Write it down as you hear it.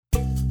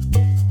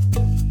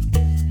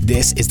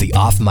This is the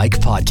Off Mic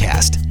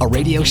Podcast, a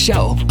radio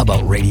show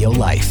about radio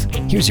life.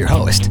 Here's your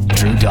host,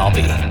 Drew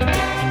Dalby.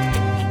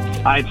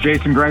 Hi, it's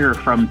Jason Gregor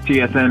from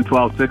TSN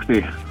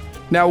 1260.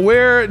 Now,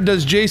 where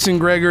does Jason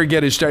Gregor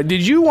get his start?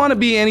 Did you want to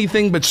be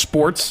anything but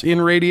sports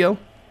in radio?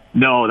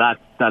 No,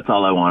 that's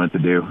all I wanted to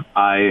do.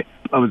 I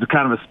was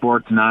kind of a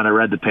sports nut. I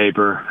read the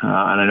paper,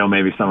 and I know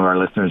maybe some of our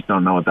listeners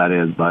don't know what that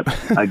is,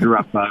 but I grew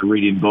up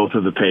reading both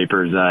of the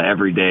papers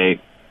every day,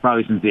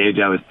 probably since the age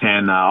I was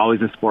 10. Always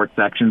a sports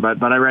section,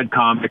 but I read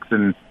comics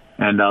and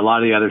a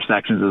lot of the other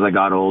sections as I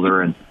got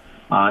older. And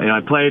I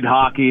played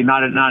hockey,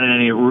 not at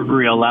any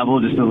real level,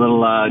 just a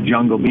little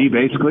jungle bee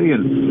basically.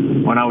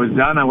 And when I was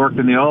done, I worked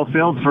in the oil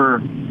field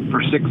for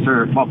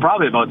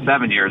probably about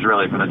 7 years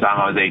really, from the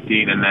time I was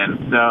 18. And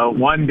then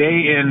one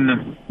day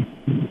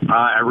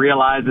I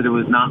realized that it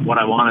was not what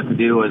I wanted to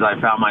do, as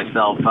I found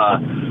myself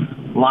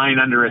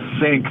lying under a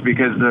sink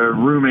because the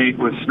roommate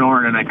was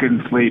snoring and I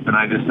couldn't sleep. And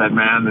I just said,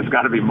 man, there's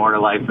got to be more to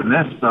life than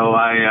this. So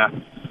I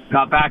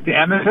got back to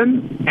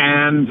Edmonton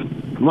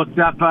and looked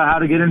up how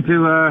to get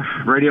into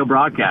radio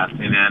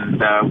broadcasting, and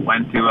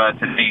went to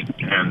NAIT,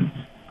 and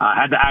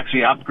had to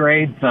actually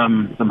upgrade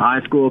some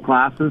high school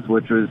classes,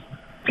 which was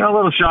a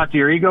little shot to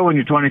your ego when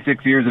you're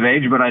 26 years of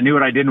age, but I knew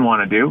what I didn't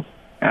want to do,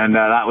 and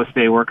that was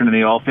stay working in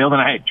the oil field.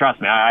 And hey, trust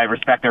me, I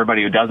respect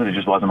everybody who does it. It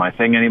just wasn't my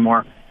thing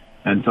anymore.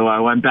 And so I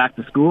went back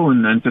to school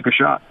and then took a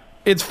shot.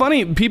 It's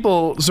funny,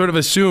 people sort of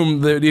assume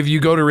that if you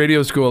go to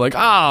radio school, like,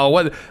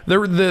 what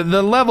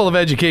the level of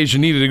education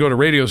needed to go to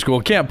radio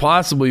school can't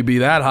possibly be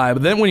that high.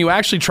 But then when you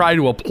actually try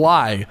to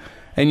apply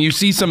and you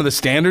see some of the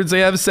standards they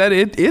have set,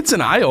 it's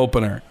an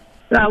eye-opener.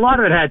 Yeah, a lot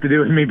of it had to do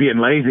with me being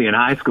lazy in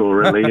high school,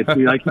 really. It's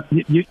like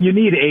you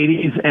need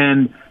 80s,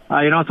 and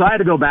so I had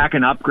to go back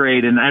and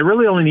upgrade, and I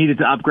really only needed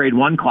to upgrade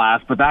one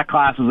class, but that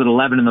class was at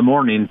 11 in the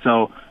morning,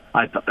 so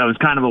I thought that was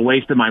kind of a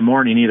waste of my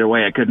morning either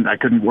way. I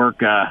couldn't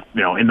work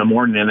in the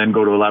morning and then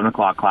go to 11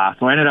 o'clock class.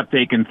 So I ended up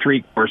taking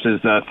 3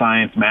 courses,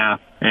 science, math,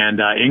 and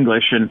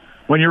English. And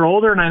when you're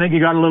older, and I think you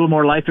got a little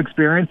more life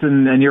experience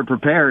and you're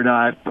prepared,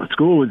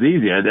 school was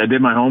easy. I did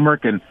my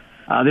homework, and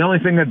the only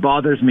thing that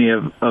bothers me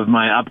of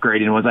my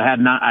upgrading was I had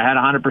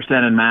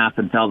 100% in math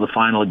until the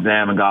final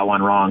exam and got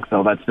one wrong.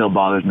 So that still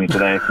bothers me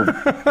today. So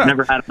I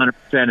never had 100%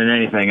 in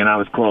anything, and I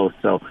was close.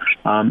 So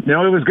it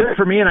was good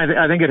for me, and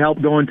I think it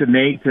helped going to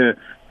NAIT to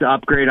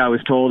upgrade. I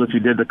was told if you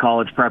did the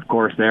college prep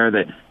course there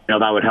that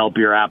that would help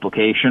your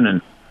application,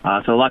 and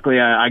so luckily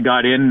I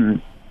got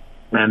in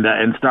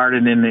and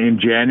started in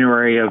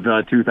January of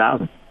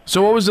 2000.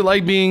 So what was it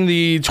like being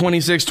the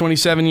 26,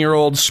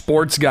 27-year-old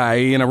sports guy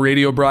in a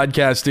radio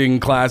broadcasting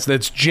class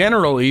that's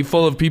generally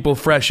full of people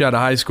fresh out of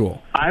high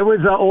school? I was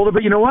older,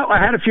 but you know what? I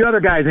had a few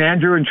other guys,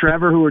 Andrew and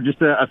Trevor, who were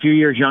just a few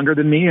years younger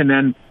than me. And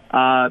then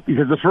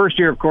because the first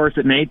year, of course,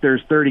 at NAIT,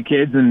 there's 30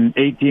 kids and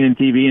 18 in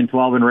TV and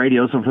 12 in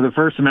radio. So for the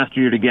first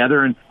semester, you're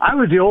together. And I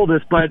was the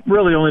oldest, but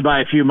really only by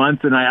a few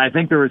months. And I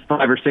think there was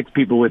 5 or 6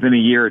 people within a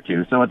year or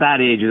two. So at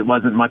that age, it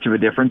wasn't much of a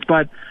difference.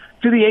 But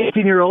to the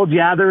 18-year-olds,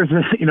 yeah, there's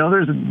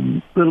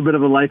a little bit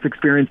of a life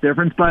experience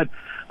difference, but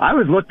I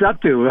was looked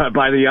up to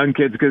by the young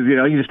kids because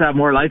you just have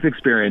more life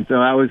experience. So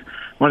I was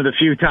one of the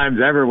few times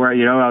ever where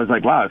I was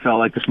like, wow, I felt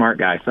like the smart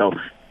guy. So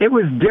it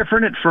was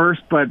different at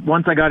first, but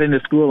once I got into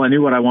school, I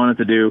knew what I wanted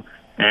to do,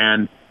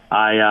 and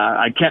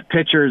I kept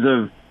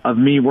pictures of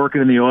me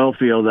working in the oil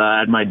field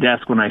at my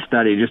desk when I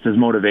studied, just as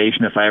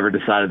motivation if I ever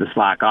decided to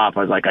slack off. I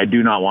was like, I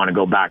do not want to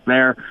go back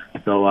there,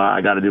 so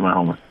I got to do my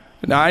homework.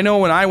 Now, I know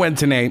when I went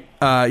to NAIT,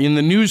 in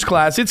the news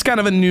class, it's kind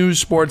of a news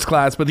sports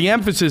class, but the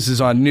emphasis is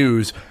on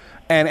news.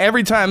 And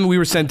every time we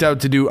were sent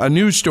out to do a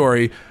news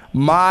story,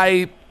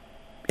 my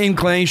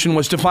inclination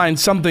was to find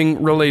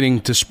something relating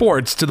to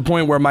sports, to the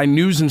point where my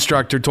news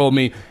instructor told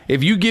me,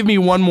 if you give me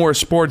one more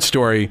sports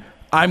story,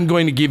 I'm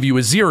going to give you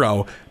a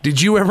 0.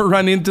 Did you ever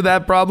run into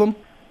that problem?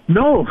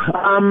 No.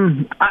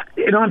 I'm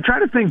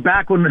trying to think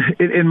back when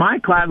in my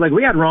class, like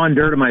we had Ron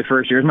Dirt in my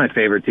first year. He was my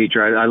favorite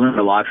teacher. I learned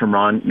a lot from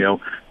Ron. He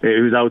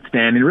was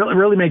outstanding.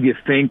 Really made you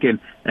think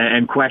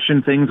and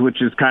question things,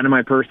 which is kind of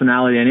my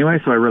personality anyway.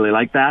 So I really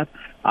like that.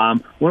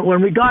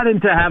 When we got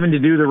into having to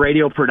do the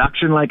radio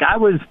production,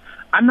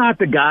 I'm not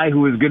the guy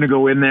who was going to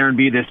go in there and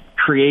be this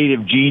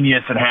creative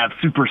genius and have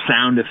super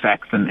sound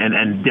effects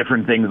and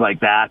different things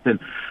like that. And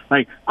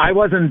I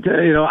wasn't,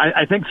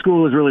 I think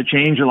school has really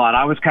changed a lot.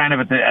 I was kind of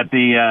at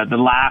the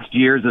last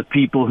years of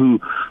people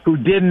who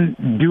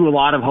didn't do a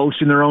lot of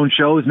hosting their own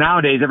shows.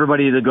 Nowadays,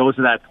 everybody that goes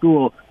to that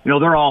school,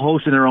 they're all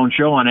hosting their own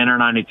show on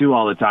NR92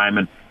 all the time.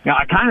 And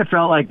I kind of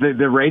felt like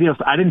the radio,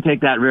 I didn't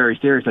take that very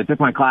serious. I took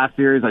my class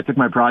serious. I took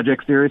my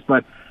project serious,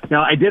 but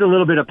I did a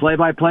little bit of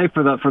play-by-play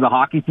for the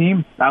hockey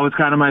team. That was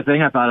kind of my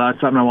thing. I thought that's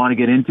something I want to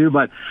get into,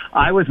 but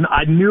I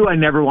knew I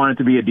never wanted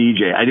to be a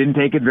DJ. I didn't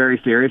take it very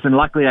serious, and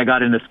luckily I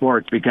got into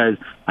sports because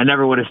I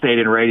never would have stayed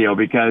in radio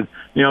because,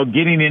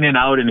 getting in and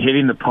out and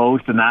hitting the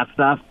post and that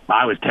stuff,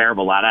 I was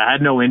terrible at it. I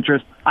had no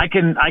interest. I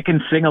can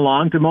sing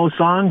along to most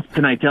songs.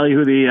 Can I tell you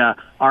who the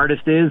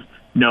artist is?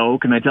 No.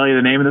 Can I tell you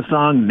the name of the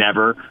song?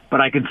 Never.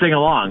 But I can sing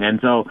along. And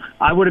so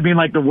I would have been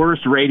like the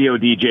worst radio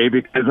DJ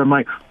because I'm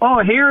like,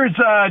 oh, here's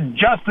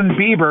Justin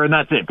Bieber, and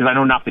that's it, because I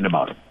know nothing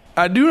about him.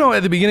 I do know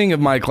at the beginning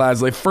of my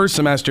class, like first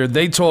semester,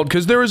 they told,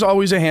 because there is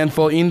always a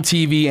handful in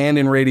TV and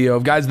in radio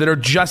of guys that are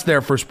just there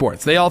for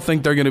sports. They all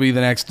think they're going to be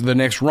the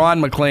next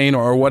Ron McLean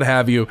or what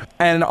have you.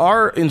 And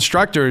our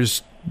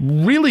instructors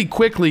really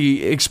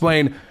quickly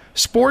explain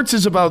sports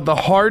is about the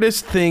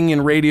hardest thing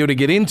in radio to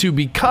get into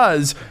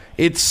because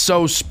it's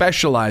so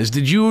specialized.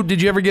 Did you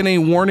ever get any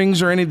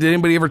warnings or any? Did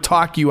anybody ever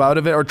talk you out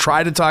of it or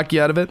try to talk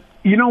you out of it?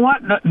 You know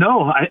what?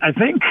 No, I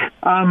think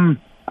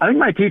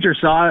my teacher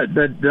saw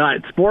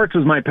that sports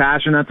was my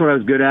passion. That's what I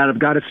was good at. I've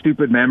got a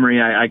stupid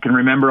memory. I can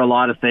remember a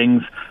lot of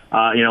things,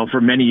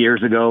 for many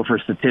years ago for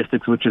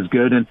statistics, which is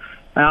good. And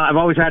I've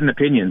always had an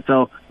opinion.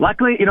 So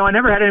luckily, I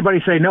never had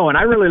anybody say no. And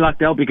I really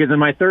lucked out because in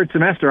my third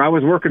semester, I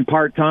was working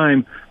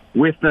part-time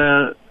with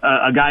a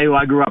guy who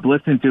I grew up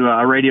listening to,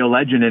 a radio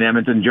legend in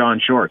Edmonton,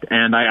 John Short.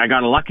 And I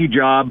got a lucky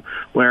job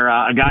where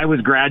a guy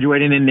was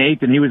graduating in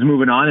NAIT and he was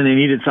moving on and they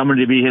needed someone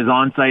to be his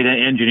on-site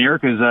engineer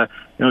because,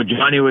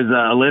 Johnny was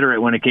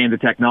illiterate when it came to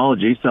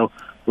technology. So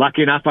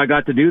lucky enough, I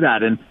got to do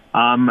that.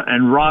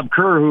 And Rob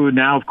Kerr, who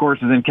now, of course,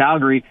 is in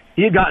Calgary,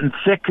 he had gotten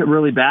sick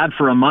really bad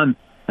for a month.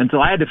 And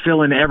so I had to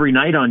fill in every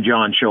night on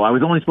John's show. I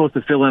was only supposed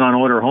to fill in on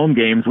Oiler home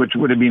games, which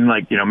would have been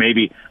like,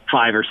 maybe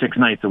 5 or 6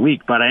 nights a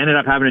week. But I ended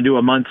up having to do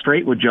a month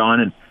straight with John.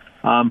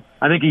 And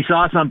I think he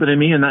saw something in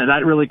me, and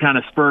that really kind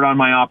of spurred on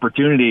my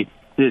opportunity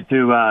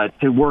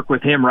to work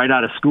with him right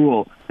out of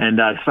school and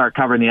start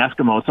covering the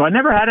Eskimos. So I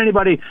never had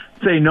anybody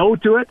say no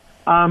to it.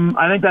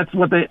 I think that's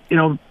what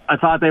I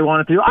thought they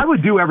wanted to do. I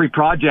would do every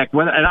project,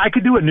 and I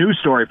could do a news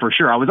story for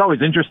sure. I was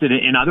always interested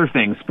in other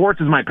things.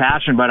 Sports is my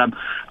passion, but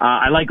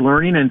I like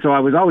learning, and so I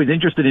was always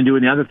interested in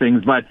doing the other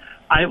things. But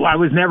I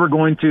was never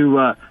going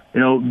to,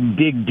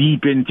 dig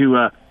deep into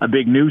a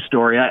big news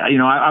story.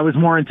 I was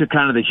more into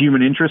kind of the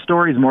human interest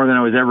stories more than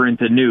I was ever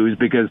into news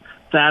because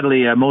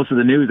sadly, most of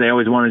the news, they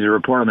always wanted to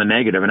report on the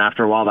negative, and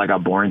after a while, that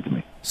got boring to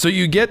me. So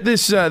you get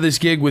this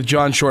gig with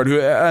John Short,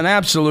 who an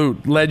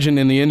absolute legend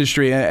in the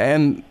industry,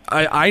 and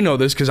I know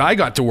this because I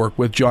got to work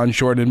with John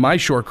Short in my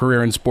short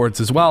career in sports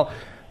as well.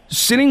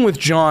 Sitting with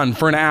John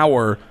for an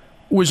hour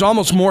was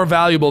almost more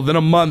valuable than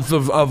a month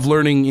of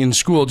learning in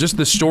school, just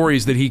the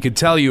stories that he could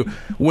tell you.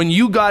 When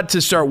you got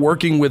to start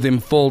working with him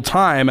full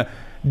time,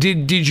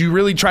 did you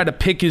really try to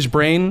pick his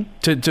brain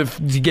to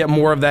get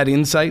more of that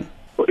insight?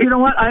 You know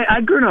what?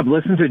 I'd grown up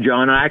listening to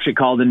John. I actually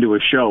called into a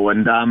show,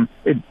 and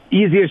the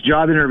easiest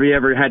job interview I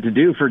ever had to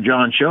do for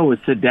John's show was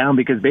sit down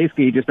because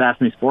basically he just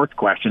asked me sports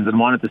questions and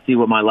wanted to see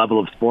what my level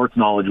of sports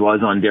knowledge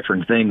was on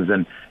different things,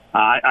 and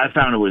I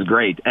found it was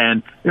great.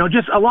 And,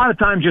 just a lot of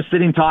times just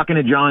sitting talking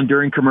to John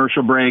during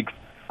commercial breaks,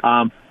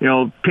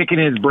 picking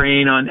his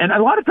brain on, and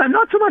a lot of time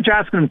not so much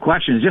asking him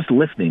questions, just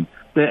listening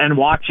and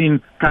watching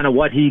kind of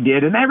what he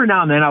did. And every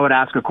now and then I would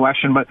ask a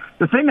question. But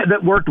the thing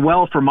that worked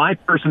well for my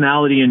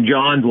personality and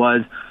John's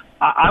was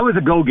I was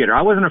a go-getter.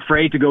 I wasn't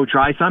afraid to go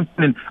try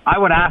something. And I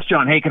would ask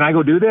John, hey, can I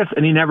go do this?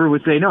 And he never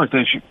would say no. He'd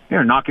say,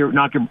 here, knock your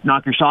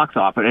socks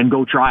off it and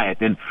go try it.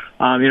 And,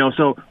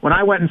 so when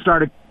I went and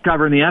started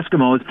covering the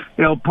Eskimos,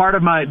 part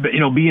of my,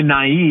 being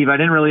naive, I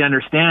didn't really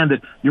understand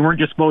that you weren't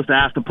just supposed to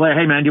ask the player,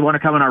 hey, man, do you want to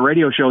come on our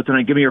radio show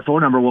tonight? Give me your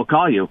phone number. We'll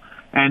call you.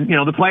 And,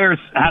 the players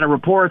had a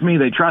rapport with me.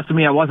 They trusted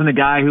me. I wasn't a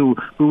guy who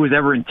was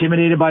ever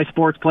intimidated by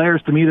sports players.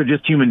 To me, they're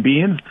just human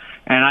beings.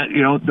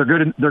 And, they're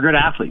good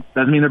athletes.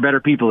 Doesn't mean they're better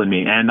people than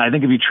me. And I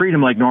think if you treat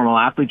them like normal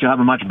athletes, you'll have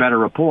a much better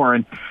rapport.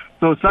 And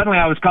so suddenly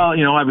I was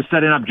I was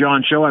setting up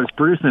John's show. I was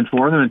producing it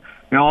for them. And,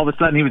 all of a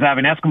sudden he was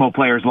having Eskimo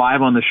players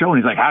live on the show.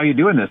 And he's like, how are you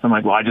doing this? I'm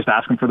like, well, I just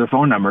asked them for their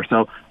phone number.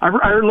 So I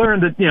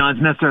learned that,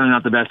 it's necessarily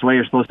not the best way.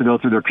 You're supposed to go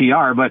through their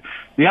PR. But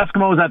the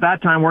Eskimos at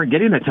that time weren't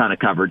getting a ton of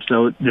coverage.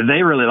 So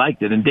they really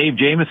liked it. And Dave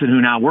Jameson,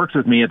 who now works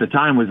with me at the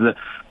time, was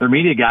their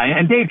media guy.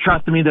 And Dave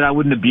trusted me that I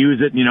wouldn't abuse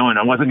it, and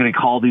I wasn't going to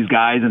call these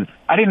guys. And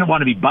I didn't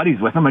want to be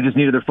buddies with them. I just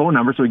needed their phone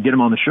number so we'd get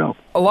them on the show.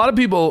 A lot of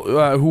people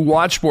who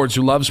watch sports,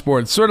 who love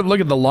sports, sort of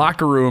look at the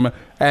locker room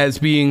as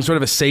being sort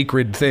of a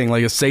sacred thing,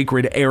 like a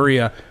sacred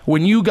area.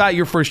 When you got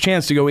your first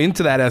chance to go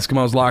into that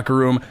Eskimos locker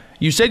room,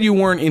 you said you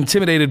weren't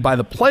intimidated by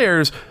the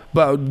players,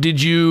 but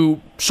did you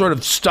sort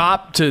of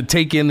stop to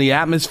take in the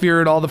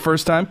atmosphere at all the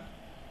first time?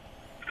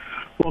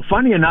 Well,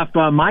 funny enough,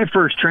 my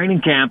first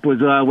training camp was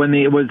when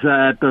it was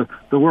at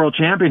the World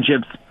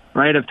Championships,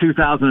 right, of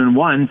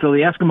 2001. So the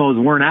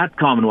Eskimos weren't at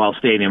Commonwealth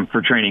Stadium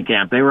for training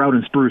camp. They were out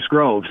in Spruce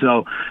Grove.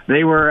 So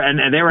they were,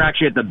 and they were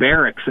actually at the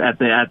barracks at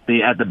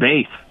the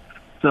base.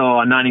 So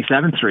on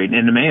 97th Street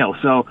in the Mayo.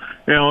 So,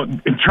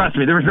 trust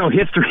me, there was no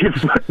history of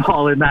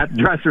football in that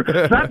dressing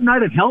room. That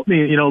might have helped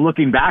me,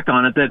 looking back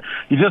on it, that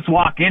you just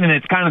walk in and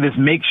it's kind of this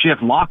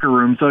makeshift locker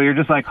room. So you're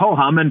just like,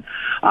 ho-hum. And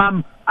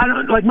I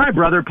don't, like, my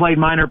brother played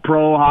minor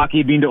pro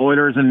hockey, been to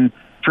Oilers and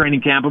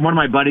training camp, and one of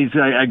my buddies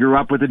I grew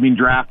up with had been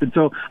drafted.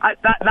 So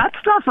that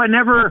stuff I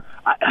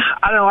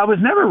was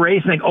never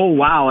raised thinking, oh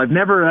wow,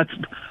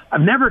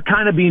 I've never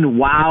kind of been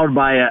wowed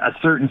by a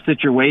certain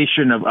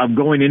situation of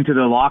going into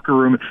the locker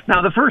room.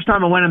 Now, the first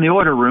time I went in the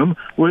order room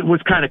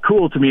was kind of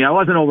cool to me. I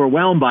wasn't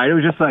overwhelmed by it. It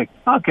was just like,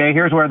 okay,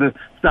 here's where the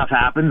stuff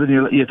happens,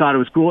 and you thought it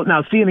was cool.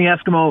 Now, seeing the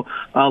Eskimo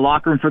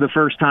locker room for the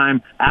first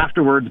time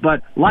afterwards,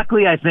 but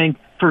luckily, I think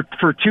for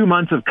 2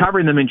 months of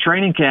covering them in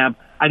training camp,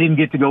 I didn't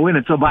get to go in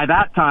it. So by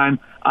that time,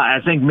 I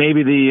think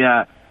maybe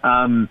the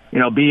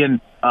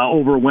being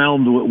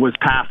overwhelmed was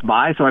passed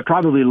by. So I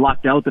probably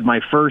lucked out that my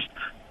first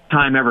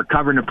time ever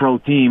covering a pro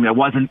team, it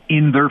wasn't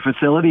in their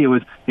facility. It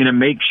was in a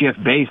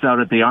makeshift base out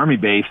at the Army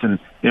base, and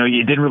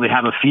you didn't really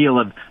have a feel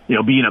of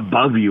being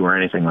above you or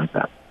anything like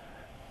that.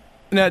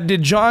 Now,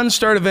 did John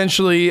start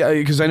eventually,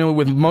 because I know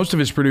with most of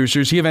his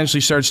producers, he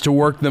eventually starts to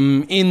work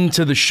them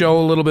into the show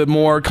a little bit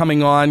more,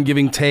 coming on,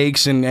 giving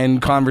takes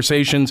and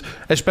conversations,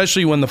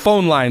 especially when the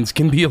phone lines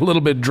can be a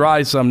little bit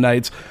dry some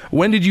nights.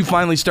 When did you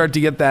finally start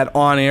to get that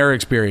on-air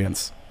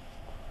experience?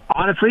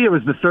 Honestly, it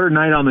was the third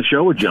night on the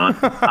show with John.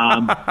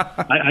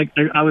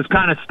 I was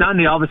kind of stunned.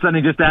 He all of a sudden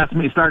he just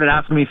started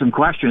asking me some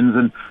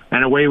questions,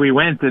 and away we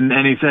went. And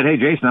he said, "Hey,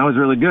 Jason, that was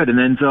really good." And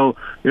then so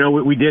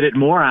we did it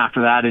more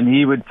after that. And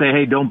he would say,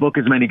 "Hey, don't book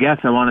as many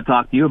guests. I want to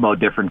talk to you about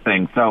different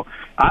things." So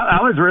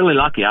I was really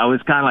lucky. I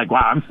was kind of like,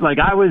 wow.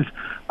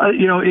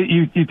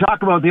 You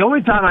talk about the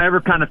only time I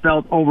ever kind of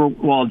felt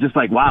just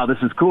like, wow, this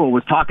is cool,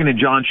 was talking to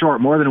John Short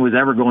more than it was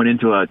ever going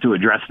into a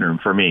dressing room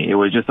for me. It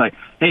was just like,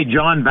 hey,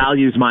 John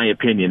values my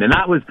opinion. And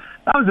that was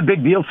a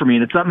big deal for me.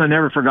 And it's something I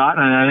never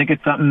forgotten. And I think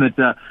it's something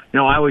that,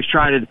 I always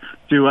try to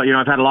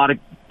I've had a lot of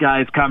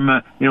guys come,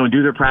 and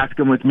do their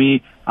practicum with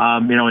me.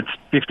 It's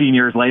 15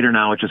 years later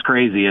now, which is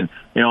crazy. And,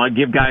 I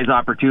give guys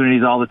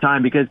opportunities all the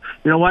time because,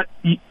 you know what,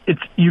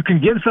 you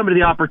can give somebody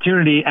the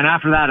opportunity, and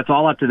after that, it's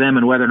all up to them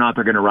and whether or not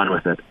they're going to run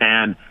with it.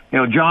 And,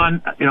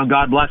 John,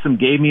 God bless him,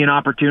 gave me an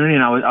opportunity,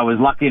 and I was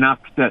lucky enough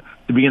to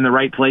be in the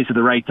right place at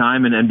the right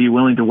time and be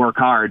willing to work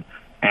hard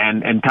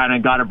and kind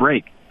of got a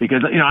break.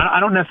 Because, I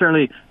don't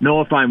necessarily know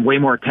if I'm way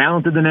more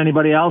talented than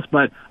anybody else,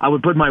 but I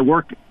would put my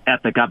work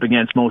ethic up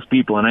against most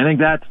people. And I think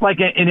that's like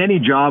in any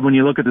job, when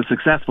you look at the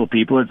successful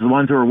people, it's the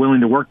ones who are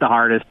willing to work the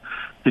hardest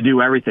to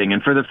do everything.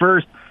 And for the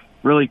first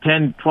really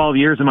 10, 12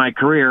 years of my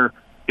career,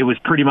 it was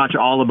pretty much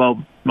all about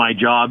my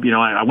job.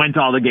 I went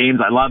to all the games.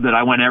 I loved it.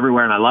 I went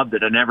everywhere, and I loved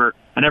it. I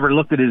never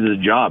looked at it as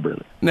a job,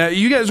 really. Now,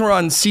 you guys were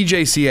on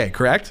CJCA,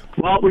 correct?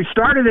 Well, we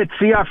started at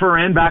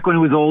CFRN back when it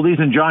was oldies,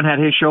 and John had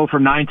his show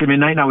from 9 to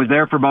midnight, and I was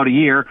there for about a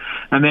year.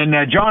 And then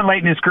John,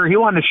 late in his career, he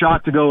wanted a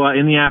shot to go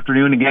in the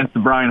afternoon against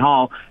the Brian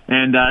Hall,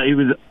 and he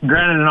was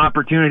granted an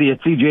opportunity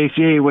at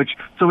CJCA,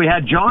 so we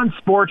had John's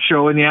sports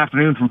show in the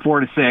afternoon from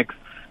 4 to 6.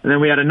 And then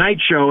we had a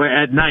night show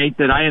at night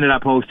that I ended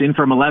up hosting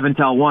from 11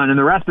 till 1, and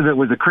the rest of it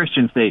was a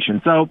Christian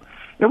station. So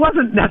it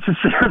wasn't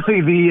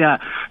necessarily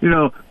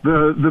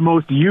the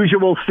most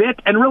usual fit,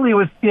 and really it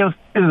was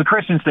a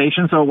Christian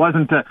station, so it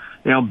wasn't a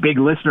big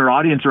listener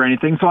audience or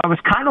anything. So I was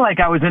kind of like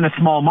I was in a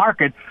small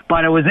market,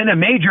 but I was in a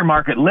major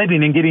market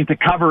living and getting to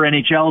cover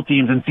NHL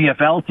teams and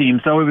CFL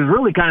teams. So it was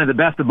really kind of the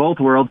best of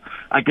both worlds.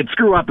 I could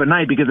screw up at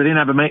night because I didn't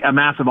have a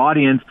massive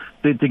audience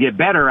to get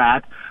better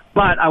at.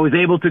 But I was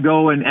able to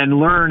go and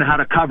learn how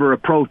to cover a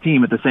pro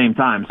team at the same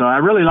time. So I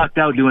really lucked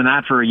out doing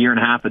that for a year and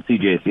a half at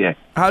CJCA.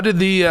 How did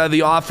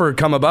the offer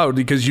come about?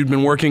 Because you'd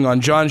been working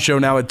on John's show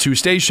now at 2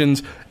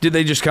 stations. Did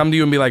they just come to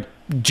you and be like,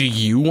 do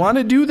you want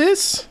to do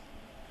this?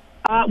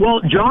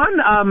 Well,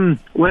 John,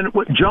 when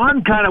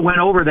John kind of went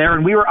over there,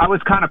 and I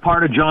was kind of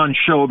part of John's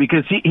show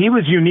because he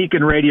was unique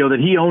in radio that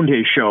he owned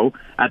his show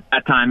at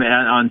that time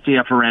on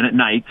CFRN at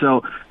night.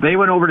 So they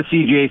went over to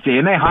CJCA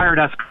and they hired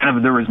us.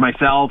 There was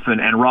myself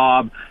and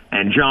Rob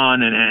and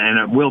John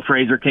and Will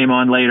Fraser came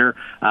on later,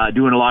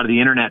 doing a lot of the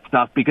internet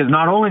stuff, because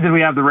not only did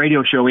we have the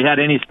radio show, we had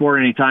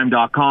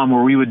AnySportAnytime.com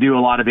where we would do a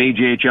lot of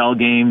AJHL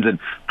games and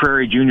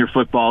Prairie Junior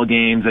football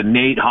games and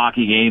Nate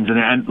hockey games,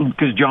 and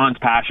because John's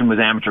passion was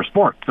amateur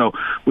sports. So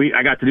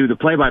I got to do the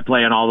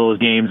play-by-play on all those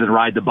games and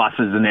ride the buses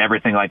and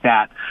everything like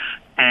that.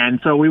 And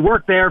so we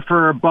worked there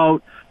for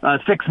about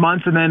 6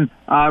 months, and then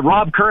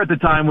Rob Kerr at the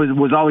time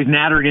was always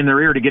nattering in their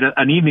ear to get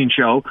an evening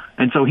show,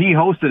 and so he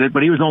hosted it,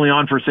 but he was only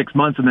on for 6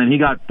 months, and then he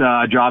got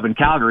a job in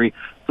Calgary,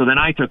 so then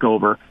I took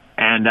over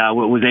and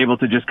was able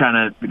to just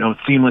kind of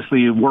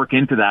seamlessly work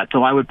into that.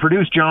 So I would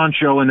produce John's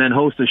show and then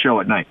host a show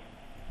at night.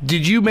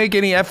 Did you make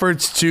any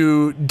efforts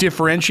to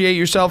differentiate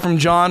yourself from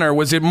John, or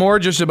was it more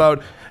just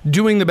about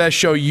doing the best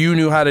show you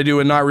knew how to do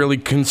and not really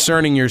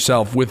concerning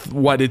yourself with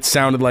what it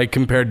sounded like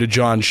compared to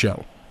John's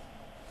show?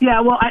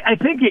 Yeah, well, I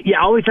think you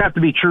always have to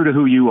be true to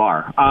who you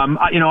are.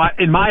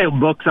 In my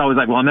books, I was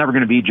like, well, I'm never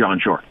going to be John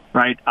Short,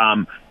 right?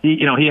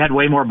 He had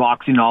way more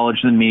boxing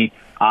knowledge than me.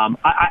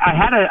 I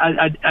had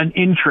an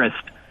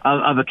interest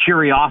of a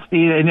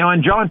curiosity. And,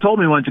 and John told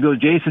me once, he goes,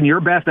 Jason,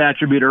 your best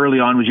attribute early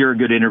on was you're a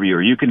good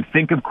interviewer. You can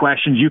think of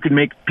questions, you can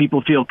make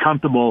people feel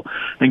comfortable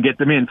and get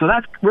them in. So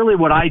that's really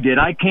what I did.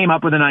 I came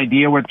up with an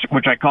idea, which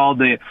I called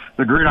the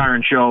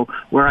Gridiron Show,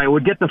 where I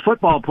would get the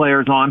football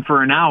players on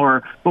for an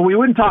hour, but we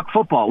wouldn't talk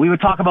football. We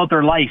would talk about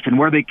their life and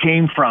where they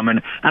came from.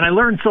 And I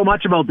learned so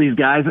much about these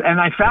guys, and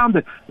I found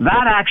that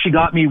actually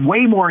got me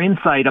way more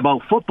insight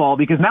about football,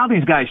 because now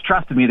these guys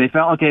trusted me. They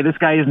felt, okay, this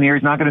guy isn't here,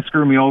 he's not going to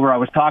screw me over. I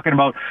was talking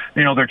about,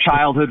 their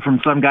childhood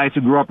from some guys who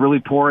grew up really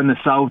poor in the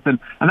South, and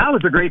that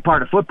was the great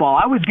part of football.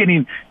 I was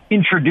getting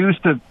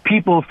introduced to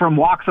people from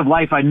walks of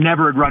life I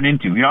never had run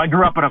into. I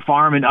grew up on a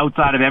farm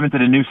outside of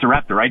Edmonton in New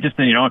Sarepta, right? Just,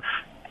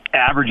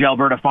 average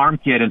Alberta farm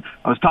kid, and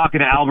I was talking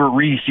to Albert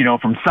Reese,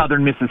 from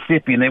southern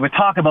Mississippi, and they would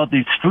talk about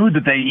these food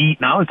that they eat,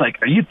 and I was like,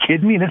 are you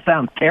kidding me? This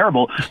sounds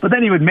terrible. But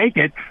then he would make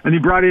it, and he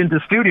brought it into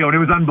the studio, and it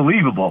was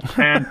unbelievable.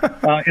 And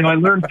I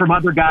learned from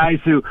other guys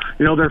who,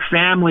 their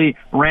family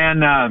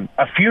ran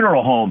a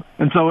funeral home,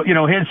 and so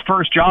his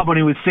first job when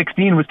he was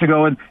 16 was to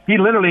go, and he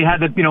literally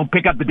had to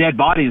pick up the dead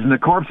bodies and the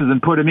corpses and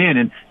put them in,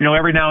 and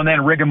every now and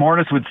then rigor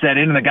mortis would set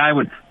in, and the guy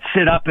would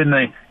sit up in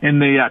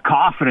the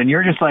coffin, and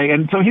you're just like,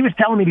 and so he was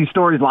telling me these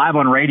stories live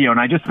on radio, and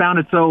I just found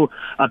it so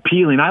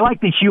appealing. I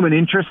like the human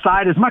interest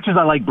side as much as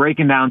I like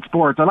breaking down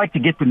sports. I like to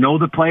get to know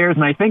the players,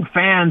 and I think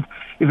fans,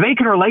 if they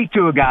can relate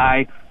to a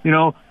guy,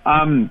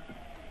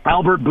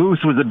 Albert Boos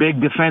was a big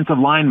defensive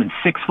lineman,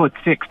 6'6",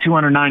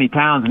 290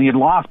 pounds, and he had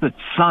lost a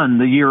son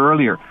the year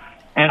earlier.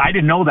 And I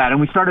didn't know that, and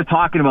we started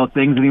talking about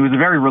things, and he was a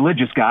very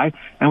religious guy,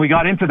 and we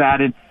got into that,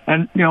 and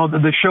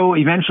the show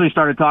eventually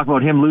started talking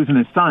about him losing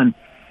his son.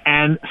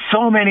 And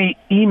so many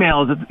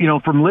emails,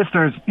 from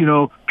listeners,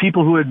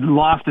 people who had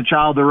lost a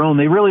child of their own,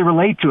 they really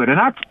relate to it. And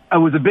that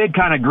was a big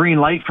kind of green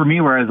light for me,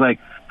 where I was like,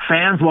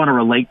 fans want to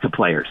relate to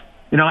players.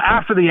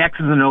 After the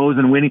X's and O's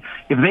and winning,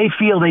 if they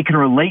feel they can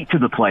relate to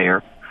the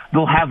player,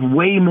 they'll have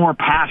way more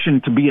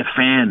passion to be a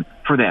fan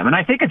for them. And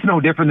I think it's no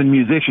different than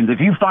musicians. If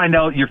you find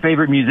out your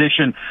favorite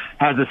musician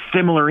has a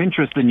similar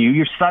interest in you,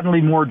 you're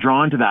suddenly more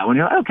drawn to that one.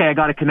 You're like, okay, I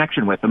got a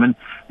connection with them. And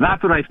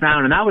that's what I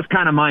found. And that was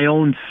kind of my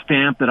own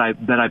stamp that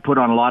I put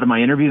on a lot of my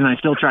interviews, and I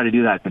still try to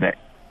do that today.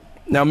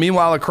 Now,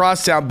 meanwhile,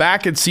 across town,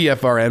 back at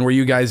CFRN, where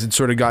you guys had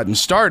sort of gotten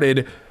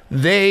started,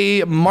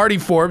 Marty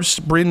Forbes,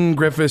 Brendan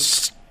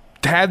Griffiths,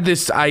 had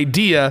this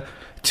idea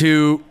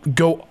to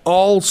go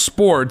all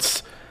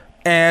sports,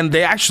 and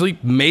they actually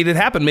made it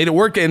happen, made it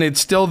work, and it's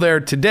still there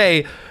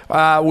today.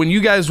 When you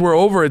guys were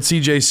over at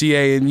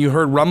CJCA and you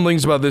heard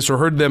rumblings about this or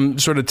heard them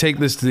sort of take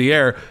this to the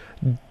air,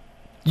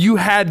 you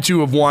had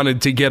to have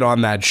wanted to get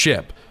on that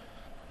ship.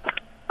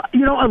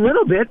 A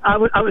little bit. I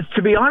was,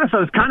 to be honest, I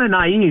was kind of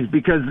naive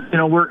because,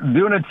 we're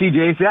doing it at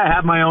CJCA. I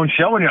have my own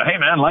show, and, hey,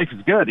 man, life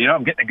is good.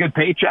 I'm getting a good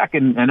paycheck,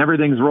 and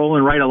everything's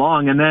rolling right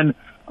along. And then,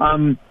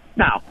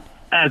 now,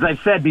 as I've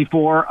said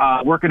before,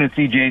 working at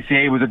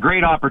CJCA was a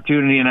great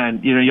opportunity,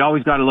 and you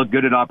always got to look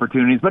good at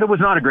opportunities, but it was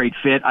not a great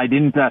fit. I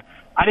didn't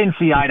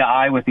see eye to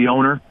eye with the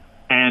owner,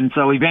 and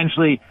so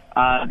eventually,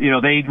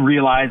 they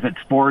realized that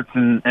sports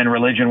and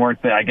religion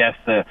weren't,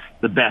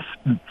 the best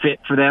fit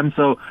for them,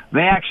 so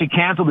they actually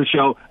canceled the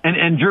show.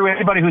 And Drew,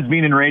 anybody who's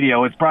been in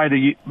radio, it's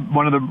probably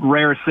one of the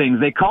rarest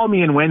things. They called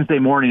me in Wednesday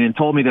morning and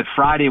told me that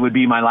Friday would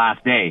be my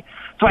last day.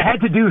 So I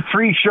had to do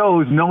 3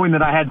 shows knowing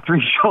that I had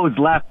 3 shows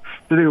left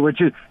to do, which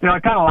is,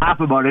 I kind of laugh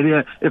about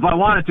it. If I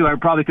wanted to, I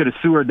probably could have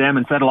sued them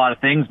and said a lot of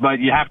things, but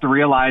you have to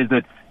realize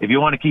that if you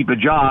want to keep a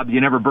job,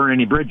 you never burn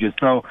any bridges.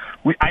 So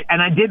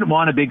I didn't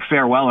want a big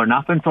farewell or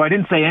nothing, so I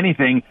didn't say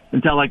anything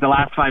until like the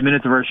last 5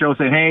 minutes of our show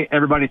saying, hey,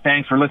 everybody,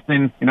 thanks for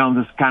listening.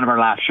 This is kind of our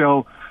last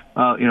show.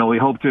 We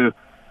hope to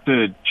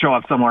show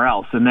up somewhere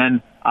else. And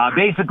then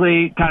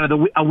basically, kind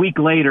of a week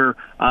later,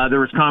 there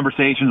was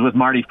conversations with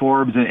Marty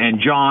Forbes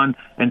and John,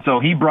 and so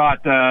he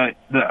brought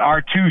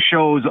our 2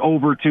 shows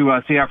over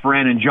to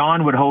CFRN, and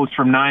John would host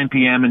from 9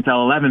 p.m.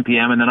 until 11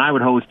 p.m., and then I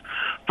would host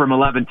from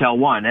 11 till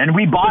 1. And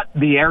we bought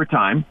the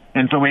airtime,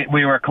 and so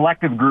we were a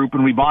collective group,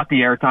 and we bought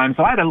the airtime,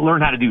 so I had to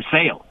learn how to do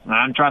sales.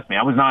 And trust me,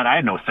 I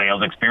had no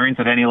sales experience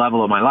at any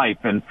level of my life,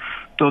 and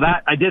so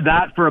I did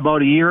that for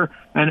about a year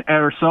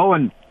or so,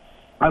 and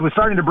I was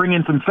starting to bring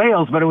in some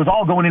sales, but it was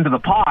all going into the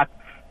pot,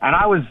 and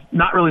I was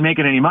not really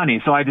making any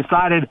money. So I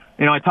decided,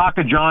 I talked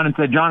to John and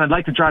said, John, I'd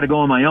like to try to go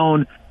on my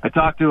own. I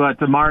talked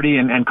to Marty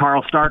and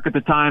Carl Stark at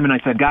the time, and I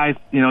said, guys,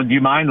 do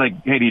you mind? Like,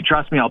 hey, do you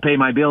trust me? I'll pay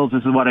my bills.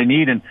 This is what I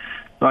need. And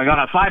so I got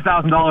a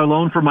 $5,000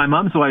 loan from my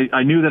mom, so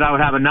I knew that I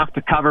would have enough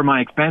to cover my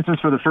expenses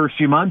for the first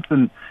few months,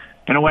 and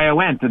away I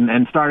went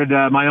and started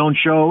my own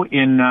show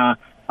in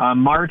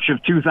March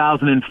of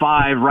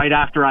 2005, right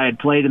after I had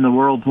played in the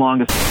world's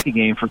longest hockey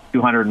game for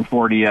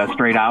 240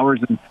 straight hours.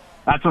 And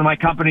that's when my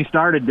company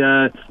started 10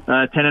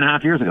 and a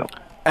half years ago.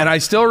 And I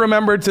still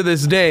remember to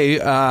this day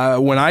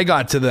when I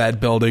got to that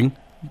building,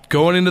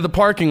 going into the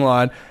parking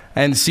lot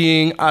and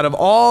seeing out of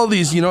all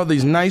these,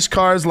 these nice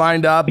cars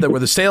lined up that were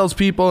the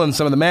salespeople and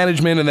some of the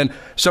management, and then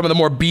some of the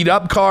more beat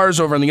up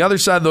cars over on the other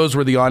side, those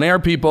were the on-air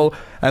people.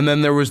 And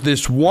then there was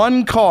this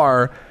one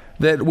car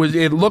that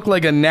it looked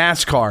like a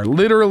NASCAR.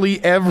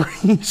 Literally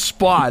every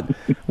spot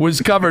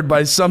was covered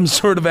by some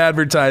sort of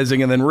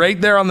advertising, and then right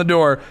there on the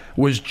door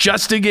was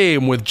Just a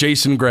Game with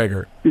Jason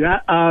Gregor.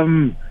 Yeah,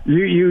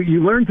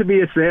 you learn to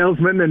be a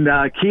salesman,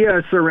 and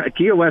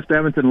Kia West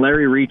Edmonton,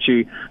 Larry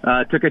Ricci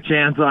took a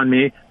chance on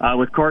me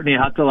with Courtney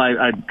Hutzel.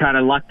 I kind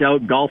of lucked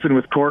out golfing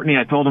with Courtney.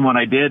 I told him what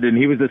I did, and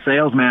he was the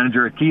sales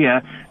manager at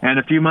Kia. And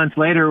a few months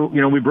later,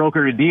 we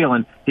brokered a deal,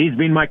 and he's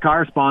been my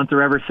car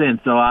sponsor ever since.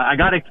 So I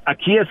got a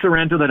Kia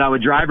Sorento that I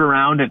would drive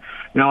around, and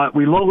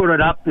we logoed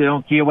it up,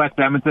 Kia West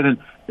Edmonton, and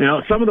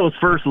some of those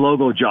first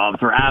logo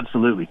jobs were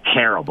absolutely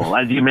terrible.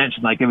 As you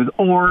mentioned, like it was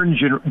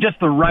orange and just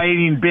the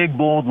writing, big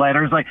bold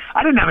letters. Like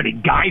I didn't have any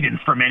guidance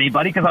from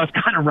anybody because I was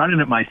kind of running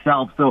it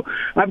myself. So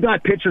I've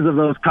got pictures of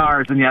those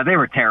cars, and yeah, they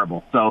were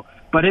terrible. So,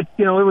 but it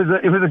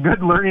was a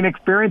good learning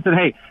experience. And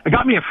hey, it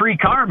got me a free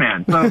car,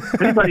 man. So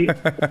I got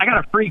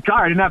a free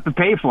car. I didn't have to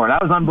pay for it.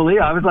 That was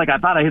unbelievable. I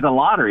thought I hit the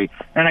lottery,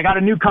 and I got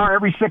a new car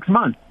every 6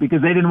 months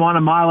because they didn't want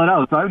to mile it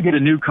out. So I would get a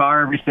new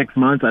car every 6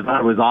 months. I thought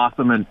it was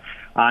awesome, and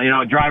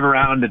drive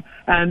around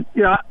and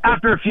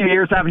after a few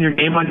years having your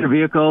name on your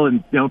vehicle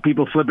and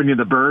people flipping you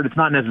the bird, it's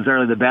not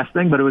necessarily the best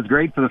thing, but it was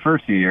great for the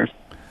first few years.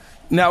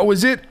 Now,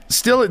 was it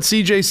still at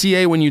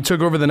CJCA when you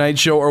took over the night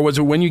show, or was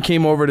it when you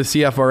came over to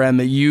CFRN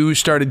that you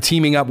started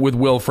teaming up with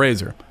Will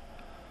Fraser?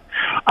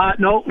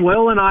 No,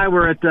 Will and I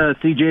were at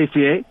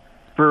CJCA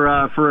for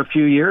a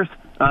few years.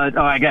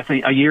 I guess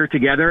a year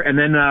together, and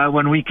then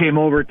when we came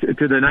over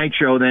to the night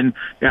show, then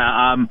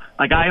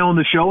I owned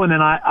the show, and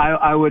then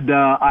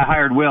I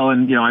hired Will,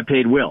 and I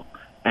paid Will,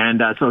 and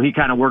so he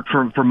kind of worked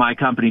for my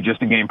company,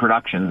 Just a Game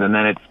Productions, and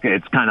then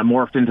it's kind of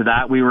morphed into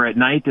that. We were at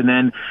night, and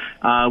then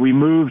we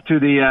moved to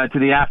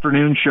the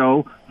afternoon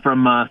show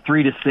from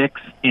 3 to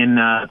 6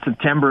 in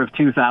September of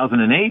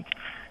 2008,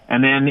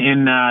 and then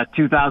in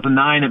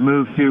 2009 it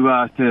moved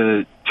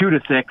to 2 to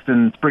 6,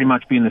 and it's pretty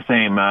much been the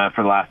same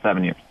for the last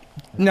 7 years.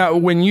 Now,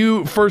 when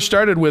you first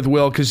started with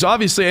Will, because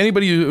obviously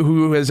anybody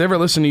who has ever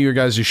listened to your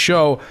guys'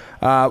 show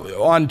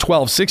on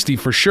 1260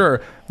 for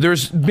sure,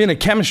 there's been a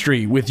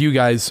chemistry with you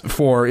guys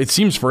for, it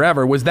seems,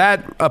 forever. Was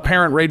that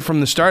apparent right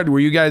from the start? Were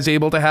you guys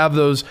able to have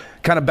those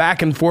kind of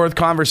back and forth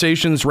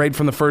conversations right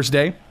from the first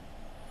day?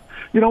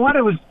 You know what?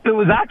 It was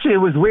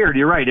weird.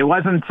 You're right. It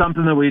wasn't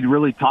something that we'd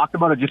really talked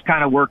about. It just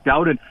kind of worked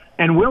out.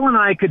 And Will and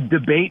I could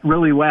debate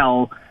really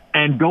well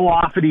and go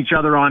off at each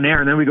other on air,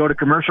 and then we go to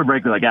commercial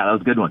break. We're like, yeah, that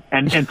was a good one.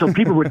 And so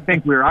people would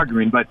think we were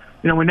arguing, but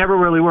we never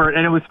really were.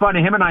 And it was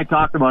funny. Him and I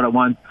talked about it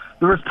once.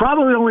 There was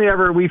probably only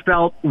ever we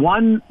felt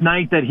one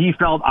night that he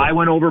felt I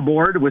went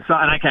overboard with,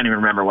 and I can't even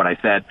remember what I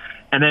said.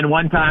 And then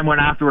one time when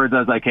afterwards I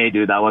was like, hey,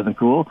 dude, that wasn't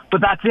cool.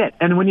 But that's it.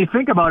 And when you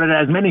think about it,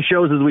 as many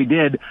shows as we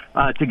did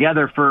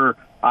together for,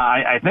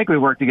 I think we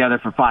worked together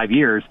for 5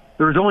 years.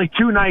 There was only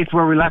 2 nights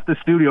where we left the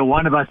studio.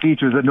 One of us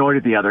each was annoyed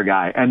at the other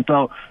guy. And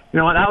so,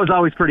 that was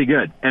always pretty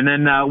good. And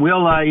then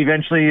Will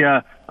eventually,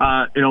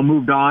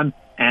 moved on.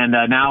 And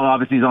now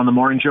obviously he's on the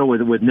morning show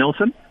with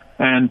Nilsson.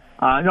 And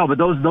but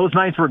those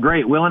nights were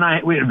great. Will and I,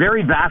 we had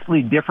very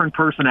vastly different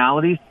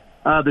personalities.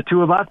 The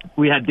two of us,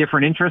 we had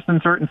different interests in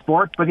certain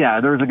sports, but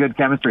yeah, there was a good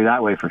chemistry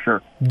that way for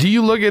sure. Do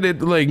you look at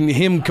it like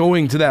him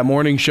going to that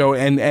morning show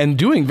and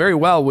doing very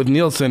well with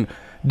Nielsen?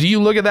 Do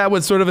you look at that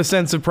with sort of a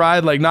sense of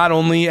pride, like not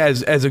only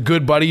as a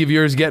good buddy of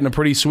yours getting a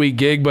pretty sweet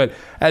gig, but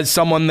as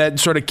someone that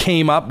sort of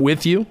came up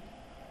with you?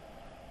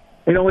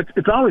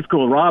 It's always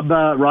cool.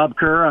 Rob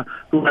Kerr,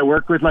 who I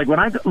worked with, like when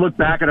I look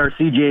back at our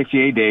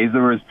CJCA days,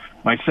 there was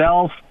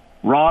myself,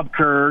 Rob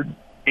Kerr,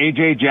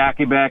 AJ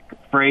Jackiebeck,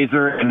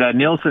 Fraser, and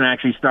Nielsen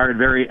actually started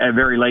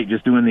very late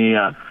just doing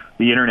the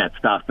internet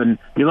stuff. And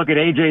you look at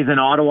AJ's in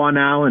Ottawa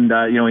now, and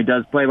he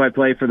does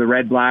play-by-play for the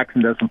Red Blacks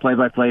and does some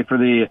play-by-play for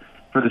the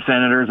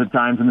Senators at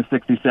times in the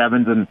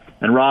 67s.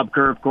 And Rob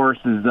Kerr, of course,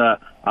 is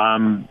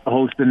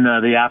hosting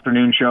the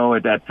afternoon show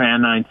at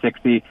Fan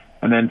 960.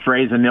 And then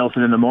Fraser and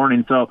Nielsen in the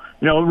morning. So,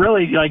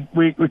 really, like,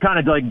 we kind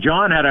of, like,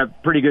 John had a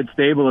pretty good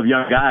stable of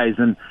young guys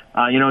and,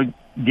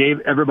 gave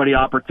everybody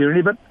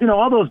opportunity. But,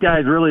 all those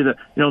guys, really,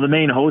 the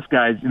main host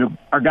guys,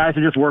 are guys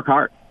who just work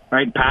hard,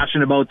 right?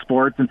 Passionate about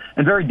sports and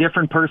very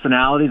different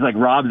personalities. Like,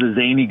 Rob's a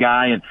zany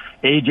guy and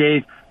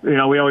AJ's, we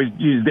always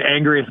use the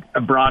angriest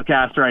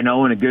broadcaster I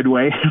know in a good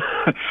way.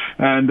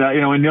 And,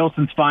 and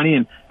Nielsen's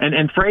funny.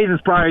 And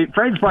Fraser's probably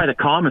the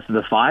calmest of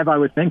the 5, I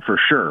would think, for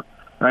sure.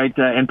 Right,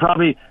 and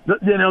probably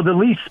the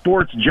least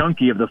sports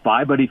junkie of the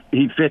 5, but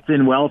he fits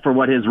in well for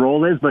what his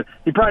role is. But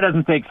he probably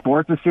doesn't take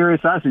sports as serious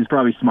as us. He's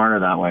probably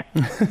smarter that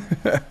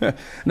way.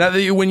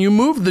 Now, when you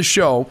moved the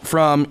show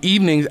from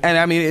evenings, and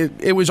I mean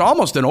it was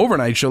almost an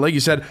overnight show, like you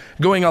said,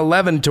 going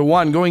 11 to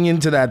 1, going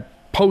into that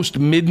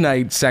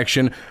post-midnight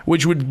section,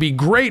 which would be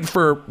great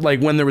for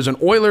like when there was an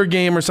Oiler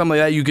game or something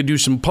like that. You could do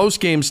some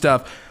post-game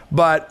stuff.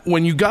 But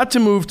when you got to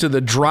move to the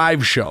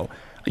drive show,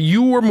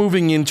 you were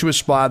moving into a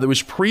spot that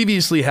was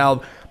previously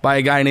held by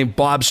a guy named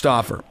Bob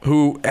Stauffer,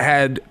 who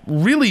had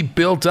really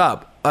built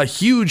up a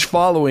huge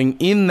following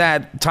in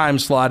that time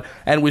slot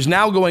and was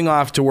now going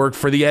off to work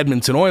for the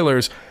Edmonton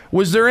Oilers.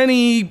 Was there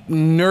any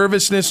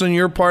nervousness on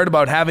your part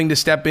about having to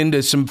step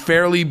into some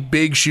fairly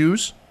big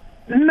shoes?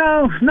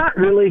 No, not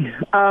really.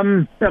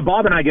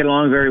 Bob and I get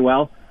along very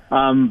well.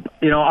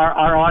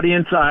 Our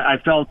audience, I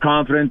felt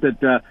confident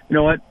that, you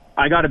know what,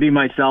 I got to be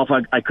myself.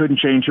 I couldn't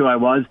change who I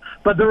was.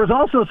 But there was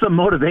also some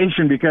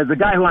motivation because the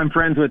guy who I'm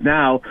friends with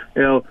now,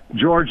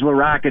 George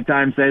Larac at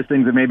times says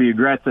things that maybe he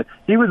regrets.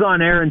 He was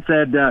on air and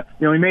said,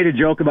 he made a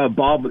joke about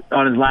Bob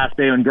on his last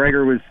day when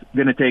Gregor was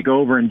going to take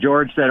over. And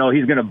George said,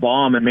 he's going to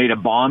bomb, and made a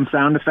bomb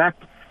sound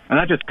effect. And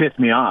that just pissed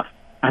me off.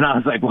 And I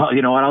was like, well,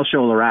 you know what? I'll show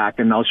Larac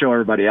and I'll show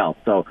everybody else.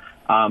 So,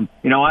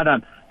 you know what?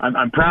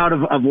 I'm proud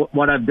of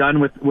what I've done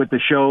with the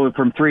show.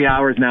 From 3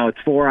 hours now, it's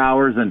 4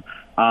 hours, and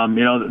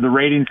the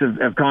ratings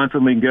have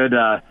constantly been good.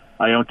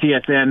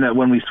 TSN,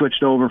 when we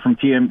switched over from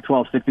TM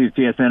 1260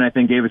 to TSN, I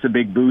think gave us a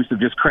big boost of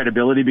just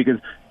credibility because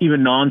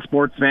even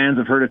non-sports fans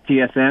have heard of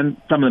TSN.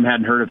 Some of them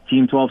hadn't heard of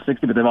Team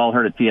 1260, but they've all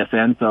heard of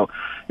TSN. So,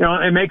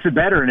 it makes it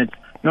better, and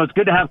it's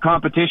good to have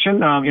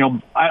competition.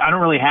 I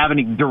don't really have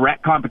any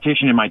direct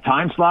competition in my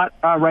time slot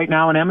right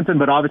now in Edmonton,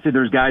 but obviously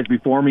there's guys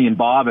before me and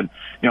Bob and,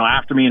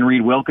 after me and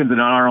Reed Wilkins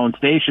and on our own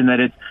station that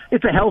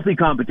it's a healthy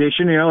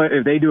competition.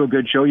 If they do a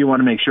good show, you want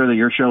to make sure that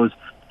your show's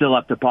still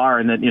up to par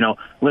and that,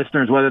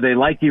 listeners, whether they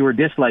like you or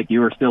dislike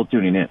you, are still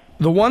tuning in.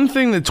 The one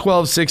thing that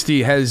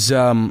 1260 has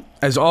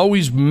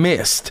always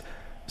missed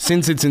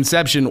since its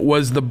inception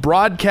was the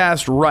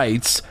broadcast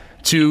rights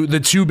to the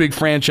two big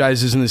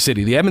franchises in the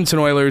city, the Edmonton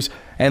Oilers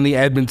and the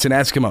Edmonton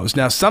Eskimos.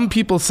 Now, some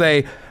people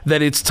say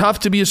that it's tough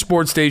to be a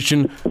sports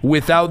station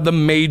without the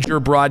major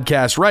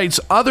broadcast rights.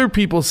 Other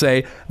people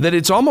say that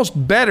it's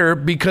almost better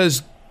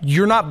because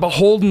you're not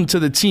beholden to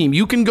the team.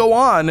 You can go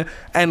on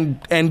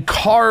and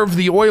carve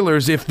the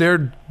Oilers if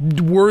they're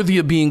worthy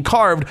of being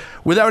carved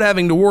without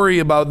having to worry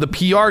about the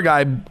PR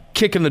guy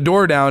kicking the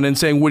door down and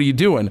saying, what are you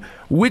doing?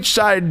 Which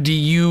side do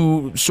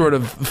you sort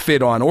of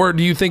fit on? Or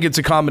do you think it's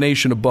a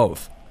combination of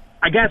both?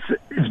 I guess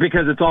it's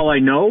because it's all I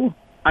know.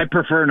 I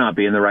prefer not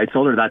being the rights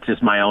holder. That's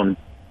just my own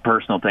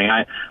personal thing.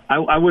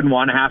 I wouldn't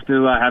want to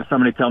have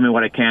somebody tell me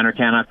what I can or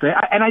cannot say.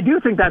 And I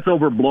do think that's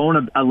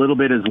overblown a little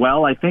bit as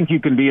well. I think you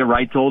can be a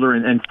rights holder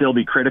and still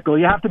be critical.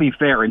 You have to be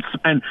fair.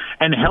 And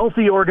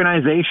healthy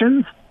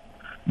organizations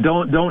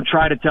don't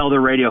try to tell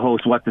their radio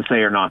hosts what to say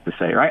or not to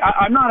say, right?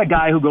 I'm not a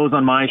guy who goes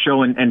on my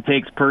show and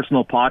takes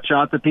personal pot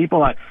shots at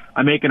people.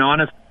 I make an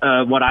honest,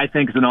 what I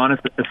think is an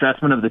honest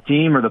assessment of the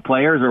team or the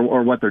players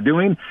or what they're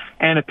doing.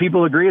 And if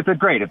people agree with it,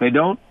 great. If they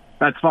don't,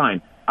 that's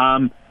fine.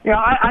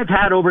 I've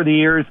had over the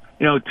years,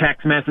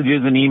 text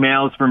messages and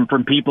emails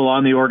from people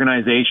on the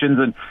organizations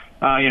and,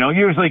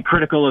 usually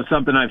critical of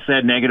something I've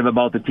said negative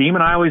about the team.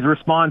 And I always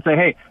respond, say,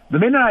 hey, the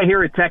minute I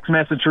hear a text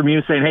message from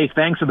you saying, hey,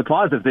 thanks for the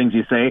positive things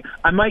you say,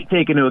 I might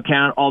take into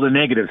account all the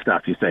negative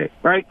stuff you say,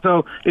 right?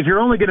 So if you're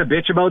only going to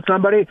bitch about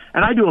somebody,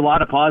 and I do a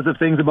lot of positive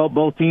things about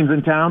both teams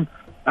in town,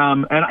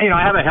 and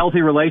I have a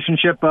healthy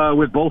relationship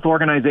with both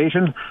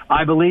organizations,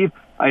 I believe.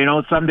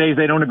 Some days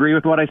they don't agree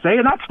with what I say,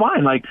 and that's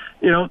fine.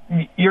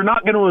 You're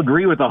not going to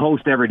agree with a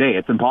host every day.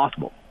 It's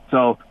impossible.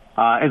 So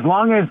as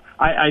long as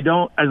I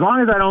don't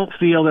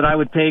feel that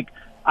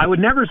I would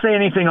never say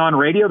anything on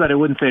radio that I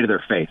wouldn't say to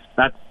their face.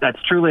 That's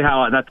truly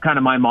that's kind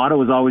of my motto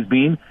has always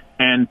been.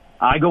 And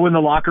I go in the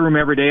locker room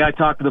every day. I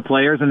talk to the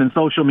players, and in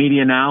social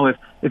media now,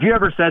 if you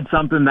ever said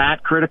something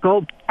that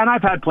critical, and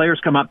I've had players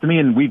come up to me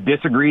and we've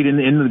disagreed in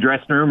the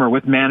dressing room or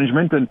with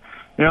management, and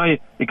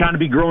you kind of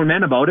be grown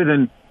men about it,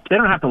 and they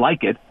don't have to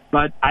like it,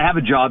 but I have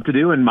a job to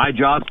do, and my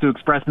job's to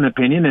express an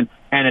opinion,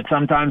 and it's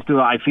sometimes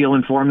I feel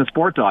inform the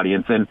sports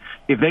audience, and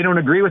if they don't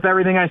agree with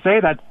everything I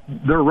say,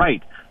 they're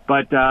right.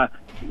 But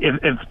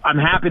if I'm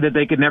happy that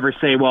they could never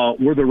say, well,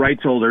 we're the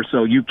rights holder,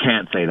 so you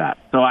can't say that.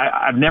 So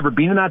I've never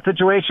been in that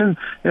situation.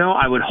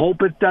 I would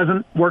hope it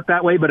doesn't work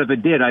that way, but if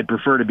it did, I'd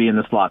prefer to be in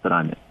the slot that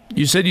I'm in.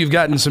 You said you've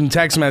gotten some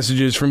text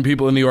messages from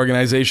people in the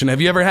organization.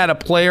 Have you ever had a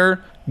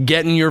player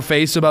get in your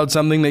face about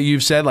something that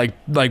you've said,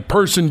 like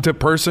person to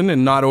person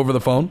and not over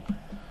the phone?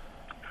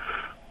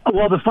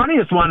 Well, the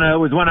funniest one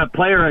was when a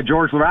player,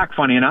 George Larac,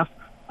 funny enough,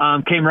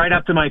 came right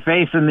up to my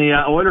face in the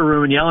Oiler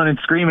room and yelling and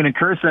screaming and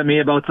cursing at me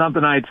about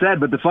something I had said.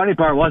 But the funny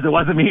part was it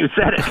wasn't me who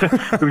said it.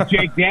 It was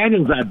Jake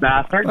Daniels, that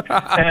bastard.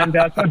 And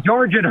so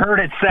George had heard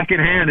it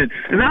secondhand.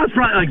 And that was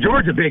probably,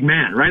 George's a big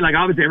man, right?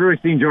 Obviously,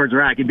 everybody's seen George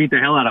Larac. He beat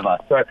the hell out of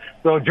us.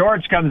 So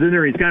George comes in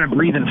there. He's kind of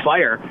breathing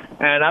fire.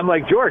 And I'm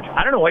like, George,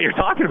 I don't know what you're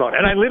talking about.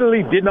 And I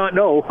literally did not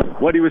know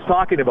what he was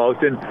talking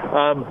about. And,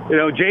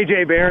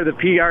 JJ Bear, the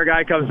PR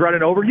guy, comes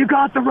running over. You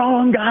got the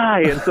wrong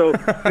guy. And so,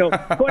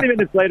 20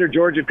 minutes later,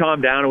 George had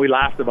calmed down and we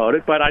laughed about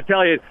it. But I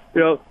tell you,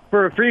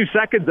 for a few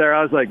seconds there,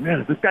 I was like,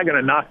 man, is this guy going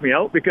to knock me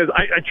out? Because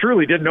I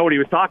truly didn't know what he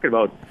was talking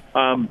about.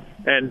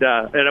 And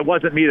it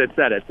wasn't me that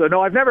said it. So,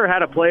 no, I've never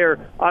had a player.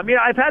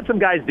 I've had some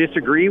guys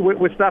disagree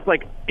with stuff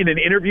like in an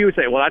interview,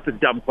 say, well, that's a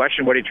dumb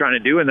question. What are you trying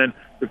to do? And then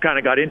we've kind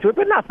of got into it.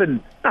 But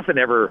nothing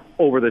ever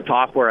over the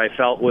top where I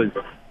felt was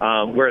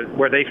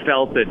where they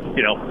felt that,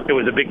 it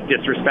was a big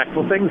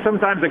disrespectful thing.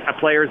 Sometimes a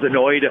player's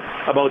annoyed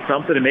about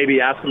something and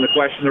maybe asking the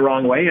question the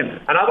wrong way. And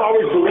I've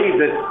always believed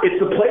that it's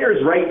the player's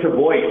right to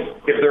voice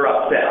if they're they're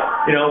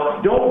upset.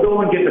 Don't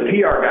go and get the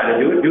PR guy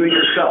to do it. Do it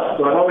yourself.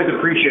 So I've always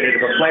appreciated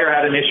if a player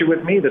had an issue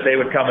with me that they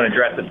would come and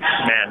address it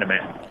man to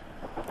man.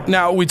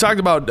 Now, we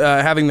talked about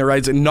having the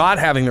rights and not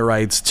having the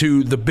rights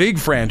to the big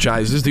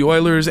franchises, the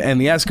Oilers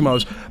and the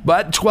Eskimos,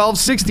 but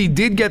 1260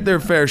 did get their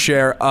fair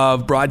share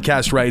of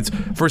broadcast rights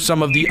for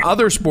some of the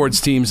other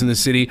sports teams in the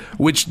city,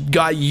 which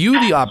got you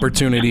the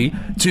opportunity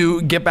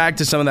to get back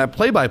to some of that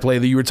play-by-play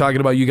that you were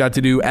talking about you got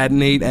to do at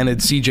NAIT and at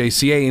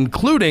CJCA,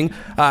 including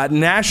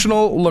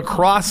National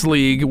Lacrosse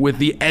League with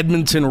the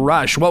Edmonton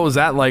Rush. What was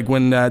that like?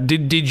 When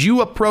did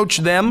you approach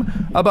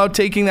them about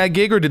taking that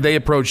gig, or did they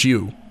approach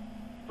you?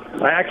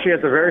 I actually,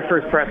 at the very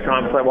first press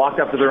conference, I walked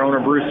up to their owner,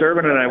 Bruce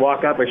Urban, and I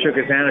walked up, I shook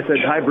his hand, I said,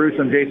 "Hi, Bruce,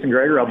 I'm Jason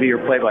Gregor, I'll be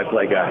your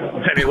play-by-play guy."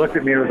 And he looked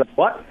at me and was like,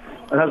 "What?"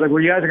 And I was like,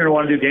 "Well, you guys are going to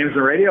want to do games on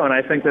the radio, and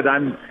I think that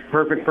I'm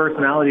perfect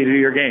personality to do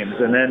your games."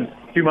 And then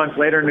 2 months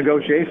later in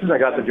negotiations, I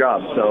got the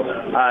job. So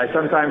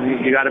sometimes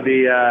you got to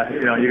be,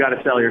 you got to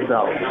sell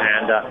yourself.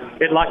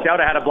 And it lucked out.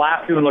 I had a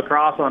blast doing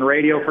lacrosse on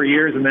radio for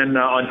years, and then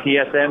on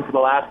TSN for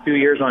the last 2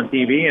 years on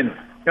TV. And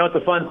it's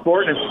a fun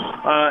sport, and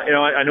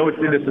I know it's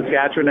into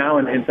Saskatchewan now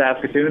and in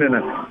Saskatoon, and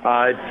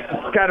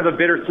it's kind of a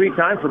bittersweet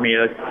time for me.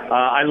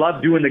 I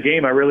love doing the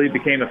game. I really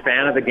became a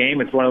fan of the game.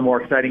 It's one of the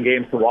more exciting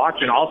games to watch,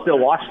 and I'll still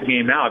watch the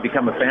game now. I've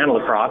become a fan of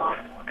lacrosse.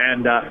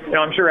 And,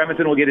 I'm sure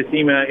Edmonton will get a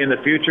team in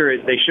the future.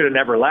 They should have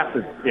never left.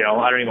 I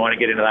don't even want to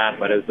get into that,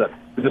 but it's a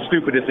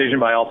stupid decision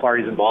by all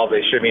parties involved.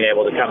 They should have been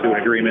able to come to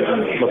an agreement,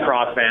 and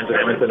lacrosse fans in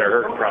Edmonton are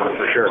hurting from it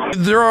for sure.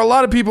 There are a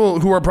lot of people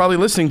who are probably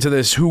listening to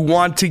this who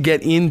want to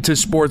get into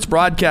sports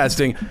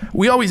broadcasting.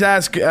 We always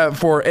ask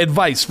for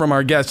advice from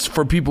our guests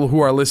for people who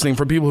are listening,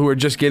 for people who are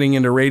just getting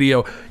into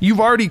radio.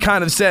 You've already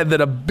kind of said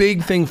that a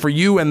big thing for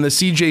you and the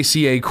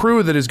CJCA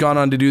crew that has gone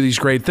on to do these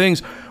great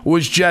things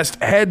was just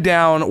head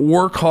down,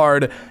 work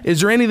hard.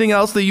 Is there anything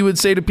else that you would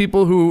say to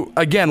people who,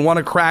 again, want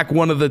to crack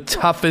one of the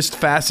toughest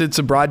facets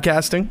of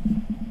broadcasting?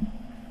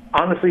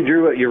 Honestly,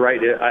 Drew, you're right.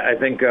 I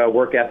think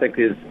work ethic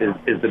is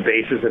the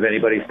basis of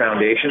anybody's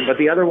foundation. But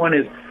the other one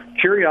is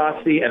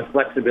curiosity and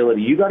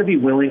flexibility. You got to be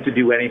willing to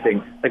do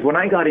anything. Like when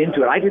I got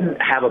into it, I didn't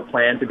have a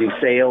plan to do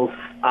sales.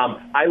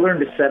 I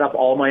learned to set up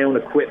all my own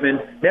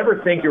equipment.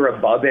 Never think you're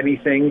above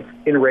anything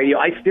in radio.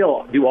 I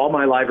still do all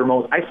my live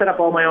remotes. I set up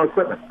all my own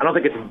equipment. I don't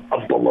think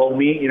it's below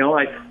me.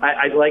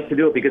 I like to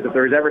do it because if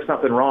there's ever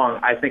something wrong,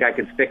 I think I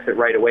could fix it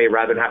right away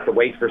rather than have to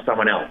wait for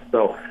someone else.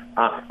 So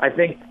I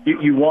think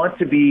you want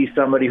to be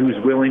somebody who's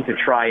willing to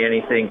try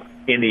anything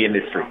in the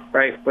industry,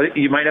 right? But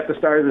you might have to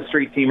start as a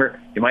street teamer.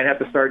 You might have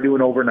to start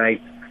doing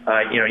overnight.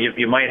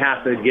 You might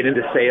have to get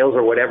into sales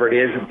or whatever it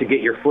is to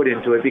get your foot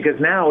into it, because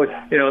now,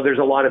 there's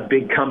a lot of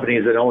big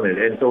companies that own it.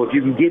 And so if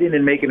you can get in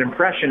and make an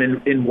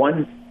impression in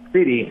one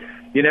city,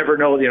 you never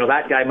know,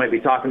 that guy might be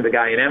talking to the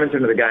guy in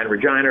Edmonton or the guy in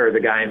Regina or the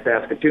guy in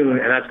Saskatoon,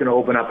 and that's going to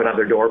open up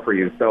another door for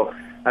you. So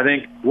I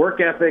think work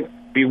ethic,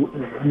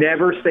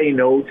 never say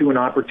no to an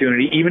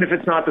opportunity, even if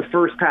it's not the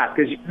first path,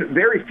 because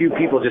very few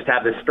people just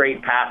have the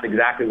straight path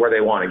exactly where they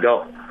want to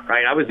go.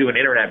 Right? I was doing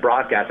internet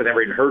broadcasts. I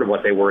never even heard of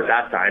what they were at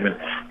that time. And,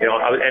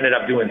 I ended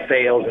up doing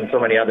sales and so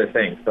many other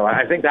things. So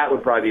I think that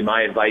would probably be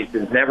my advice,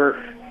 is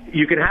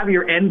you can have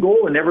your end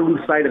goal and never lose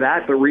sight of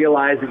that, but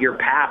realize that your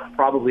path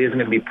probably isn't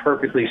going to be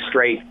perfectly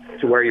straight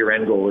to where your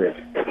end goal is.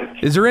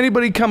 Is there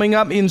anybody coming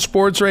up in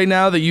sports right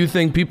now that you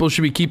think people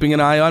should be keeping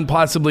an eye on,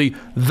 possibly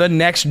the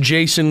next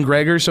Jason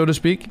Gregor, so to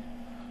speak?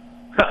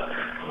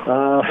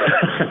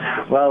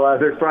 Well,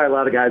 there's probably a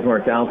lot of guys more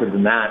talented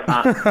than that.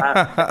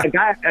 A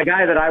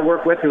guy that I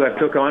work with who I've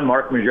took on,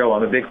 Mark Majot.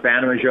 I'm a big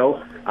fan of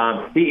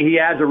Majot. He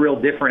adds a real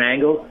different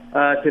angle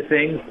to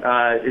things,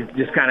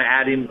 just kind of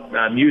adding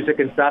music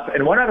and stuff.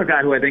 And one other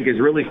guy who I think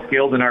is really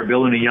skilled in our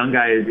building, a young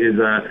guy, is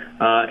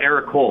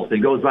Eric Holt. He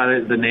goes by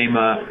the name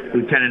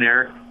Lieutenant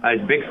Eric.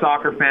 He's a big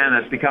soccer fan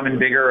that's becoming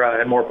bigger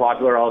and more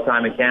popular all the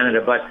time in Canada.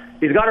 But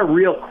he's got a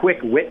real quick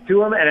wit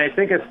to him, and I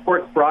think as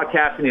sports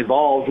broadcasting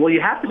evolves, you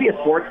have to be a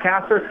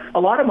sportscaster. A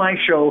lot of my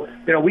show,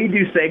 we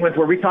do segments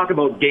where we talk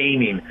about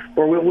gaming,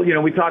 or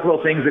we talk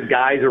about things that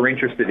guys are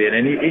interested in,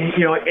 and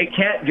it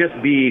can't just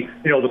be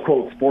the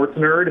quote sports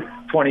nerd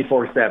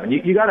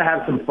 24/7. You got to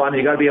have some fun.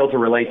 You got to be able to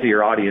relate to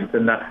your audience,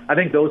 and I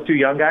think those two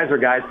young guys are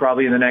guys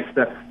probably in the next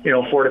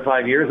 4 to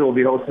 5 years that will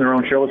be hosting their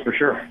own shows for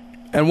sure.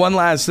 And one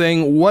last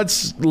thing,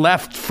 what's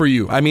left for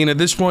you? I mean, at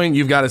this point,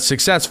 you've got a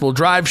successful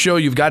drive show.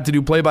 You've got to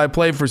do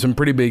play-by-play for some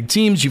pretty big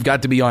teams. You've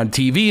got to be on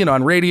TV and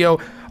on radio.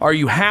 Are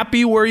you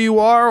happy where you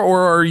are, or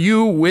are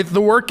you, with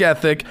the work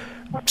ethic,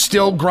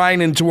 still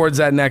grinding towards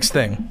that next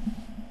thing?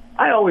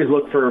 I always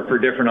look for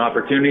different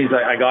opportunities.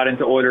 I got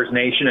into Oilers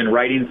Nation and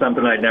writing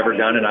something I'd never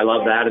done, and I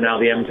love that. And now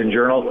the Edmonton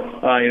Journal,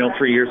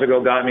 3 years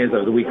ago got me as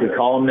a weekly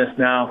columnist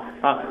now.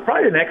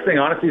 Probably the next thing,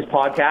 honestly, is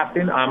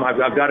podcasting.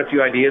 I've got a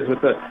few ideas with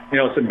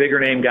some bigger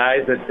name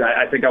guys that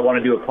I think I want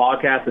to do a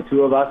podcast, the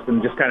two of us,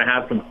 and just kind of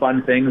have some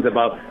fun things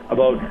about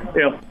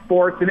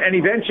sports, and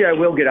eventually I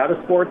will get out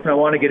of sports, and I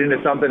want to get into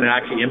something that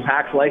actually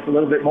impacts life a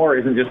little bit more,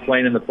 isn't just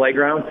playing in the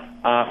playground.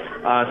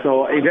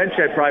 So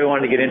eventually I probably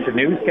want to get into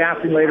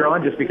newscasting later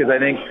on, just because I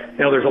think,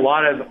 there's a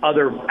lot of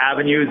other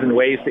avenues and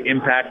ways to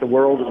impact the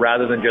world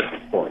rather than just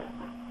sports.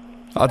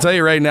 I'll tell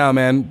you right now,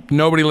 man,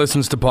 nobody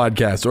listens to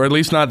podcasts, or at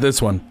least not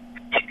this one.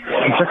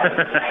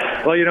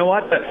 Well, you know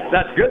what?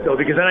 That's good, though,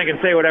 because then I can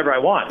say whatever I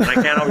want, and I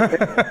can't always say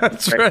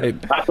That's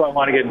right. That's why I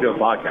want to get into a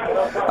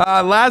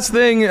podcast. Last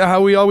thing,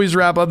 how we always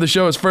wrap up the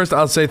show is, first,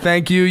 I'll say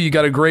thank you. You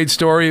got a great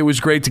story. It was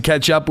great to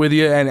catch up with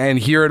you and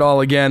hear it all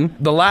again.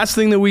 The last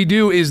thing that we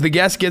do is the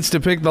guest gets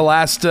to pick the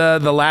last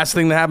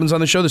thing that happens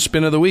on the show, the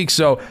spin of the week.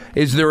 So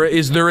is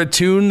there a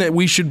tune that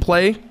we should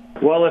play?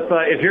 Well,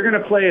 if you're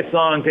going to play a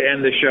song to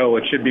end the show,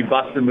 it should be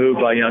Bust a Move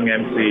by Young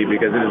MC,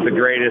 because it is the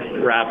greatest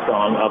rap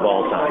song of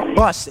all time.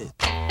 Bust it.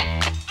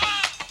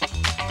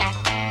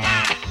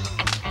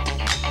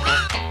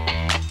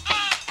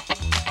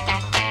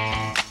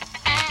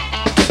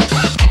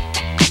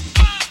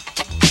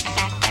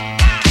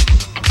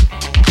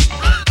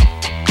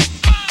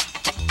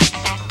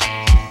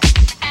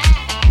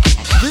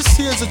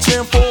 Here's a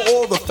jam for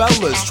all the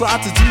fellas.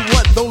 Try to do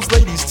what those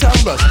ladies tell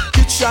us.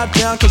 Get shot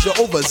down cause you're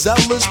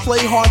overzealous.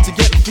 Play hard to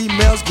get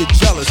females, get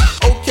jealous.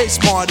 Okay,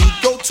 smarty,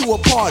 go to a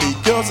party.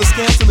 Girls are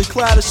scantily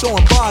clad and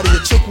showing body. A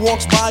chick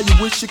walks by, you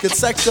wish you could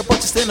sex her,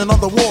 but you're standing on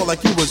the wall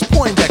like you was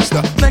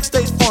Poindexter. Next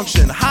day's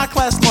function, high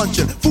class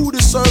luncheon. Food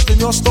is served and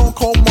you're stone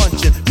cold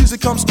munching. Music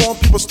comes on,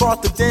 people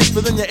start to dance,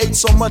 but then you ate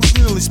so much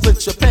you nearly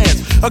split your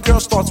pants. A girl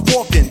starts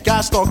walking,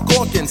 guys start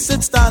gawking.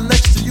 Sits down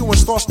next to you and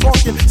starts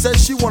talking. Says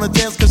she wanna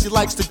dance cause she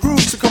likes to groove.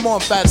 So come on,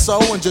 fatso,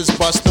 and just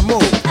bust the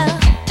move.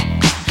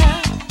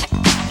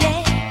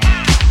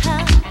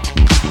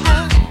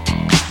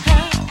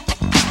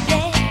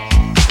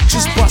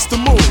 Just bust the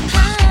move.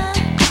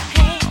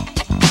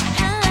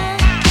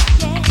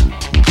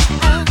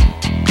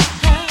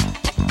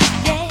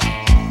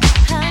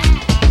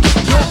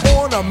 You're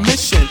on a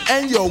mission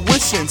and you're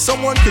wishing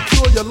someone could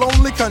cure your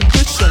lonely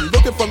condition.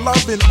 Looking for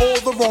love in all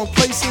the wrong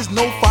places.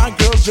 No fine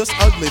girls, just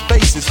ugly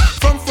faces.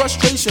 From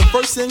frustration,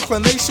 first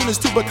inclination is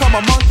to become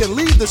a monk and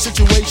leave the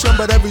situation.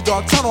 But every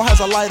dark tunnel has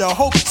a light of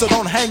hope, so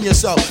don't hang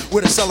yourself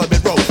with a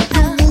celibate rope.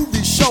 New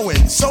movies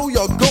showing, so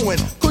you're going.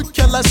 Could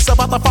care less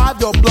about the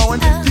 5 you're blowing.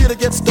 Theater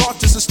gets dark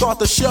just to start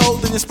the show.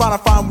 Then you spot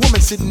a fine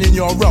woman sitting in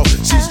your row.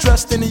 She's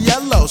dressed in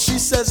yellow, she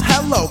says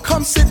hello.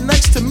 Come sit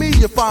next to me,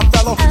 you fine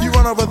fellow. You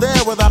run over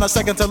there without a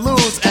second to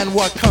lose. And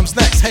what comes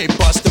next? Hey,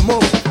 bust the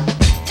move.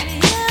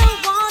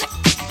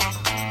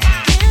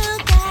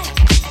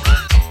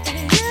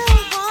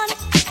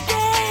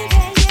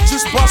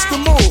 Bust the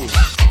move.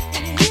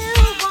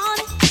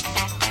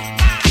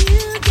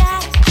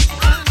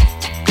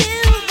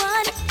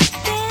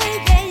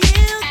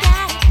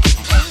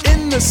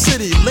 In the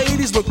city,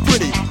 ladies look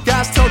pretty.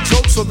 Guys tell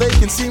jokes so they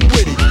can seem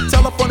witty.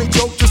 Tell a funny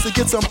joke just to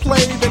get some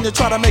play. Then you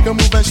try to make a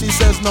move and she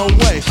says no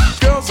way.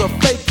 Girls are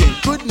faking,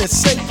 goodness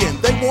saking.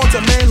 They want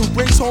a man who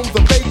brings home the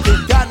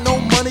bacon. Got no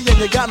money and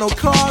you got no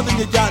car, then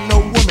you got no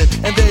woman.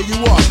 And there you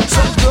are.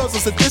 Some girls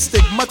are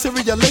sadistic,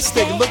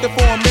 materialistic. Looking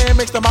for a man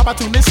makes them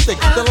opportunistic.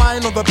 They're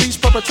lying on the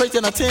beach,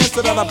 perpetrating a tan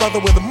so that a brother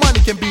with money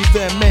can be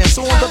their man.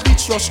 So on the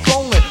beach you're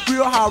strolling,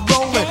 real high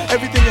rolling.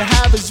 Everything you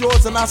have is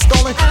yours and not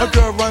stolen. A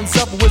girl runs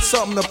up with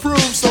something to prove,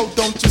 so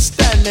don't just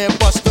stand there,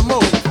 bust the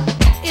move.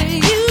 If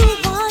you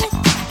want it,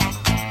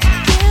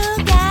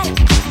 you got it.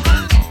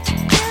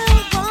 You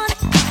want it,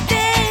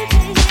 baby,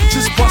 you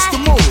Just bust the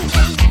move.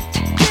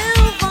 You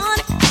want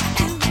it,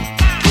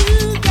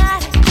 you got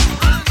it.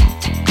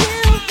 You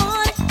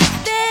want it,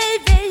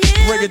 baby,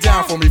 you Break it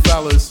down for me,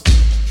 fellas.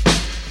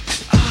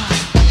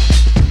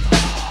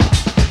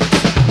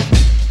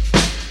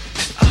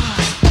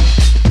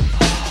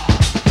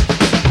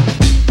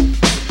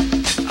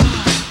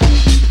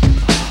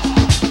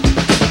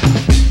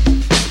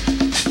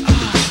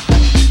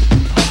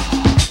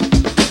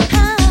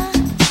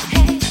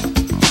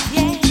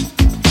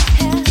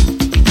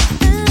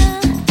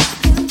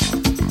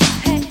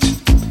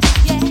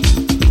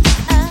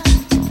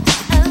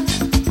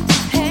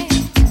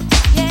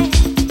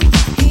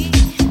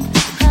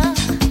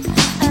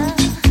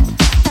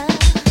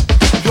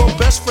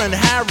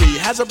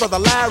 Has a brother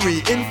Larry.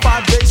 In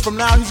 5 days from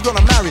now he's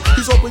gonna marry.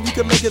 He's hoping you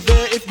can make it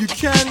there if you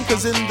can,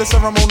 cause in the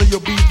ceremony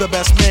you'll be the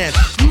best man.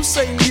 You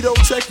say neato,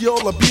 check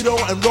your libido,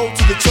 and roll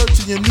to the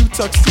church in your new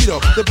tuxedo.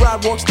 The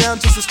bride walks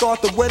down just to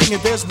start the wedding,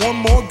 and there's one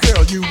more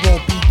girl you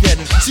won't be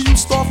getting. So you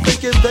start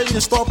thinking, then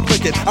you start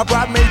blinking. A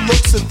bridemaid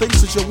looks and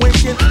thinks that you're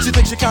winking. She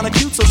thinks you're kinda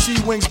cute, so she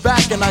winks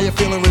back, and now you're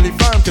feeling really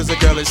firm cause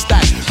the girl is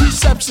stacked.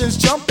 Reception's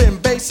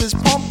jumping, bass is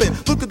pumping.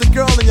 Look at the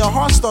girl and your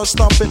heart starts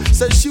thumping.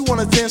 Says she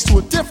wanna dance to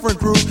a different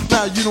groove.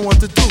 Now you know what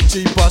to do,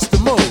 G, bust the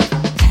move.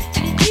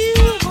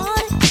 You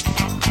want it,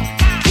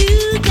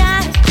 you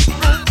got it.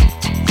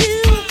 You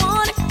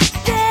want it,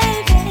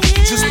 baby,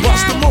 you Just got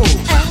bust the it. move.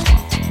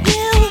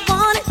 You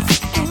want it,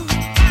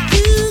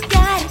 you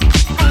got it.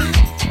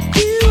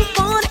 You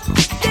want it,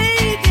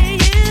 baby,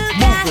 you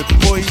got Move it,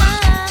 boy.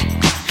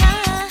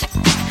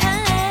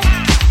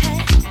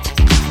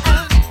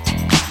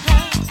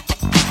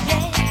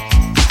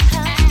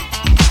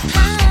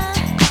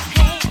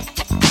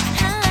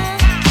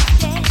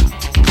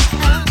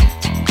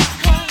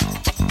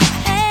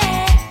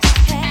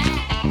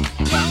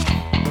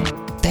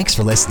 Thanks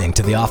for listening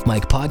to the Off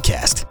Mic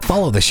Podcast.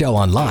 Follow the show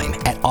online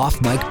at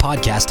Off Mic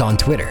Podcast on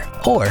Twitter,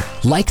 or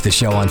like the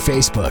show on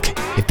Facebook.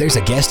 If there's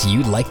a guest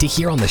you'd like to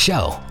hear on the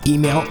show,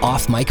 email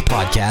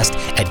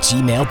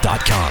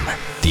offmicpodcast@gmail.com.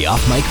 The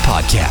Off Mic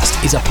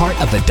Podcast is a part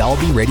of the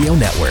Dolby Radio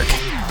Network.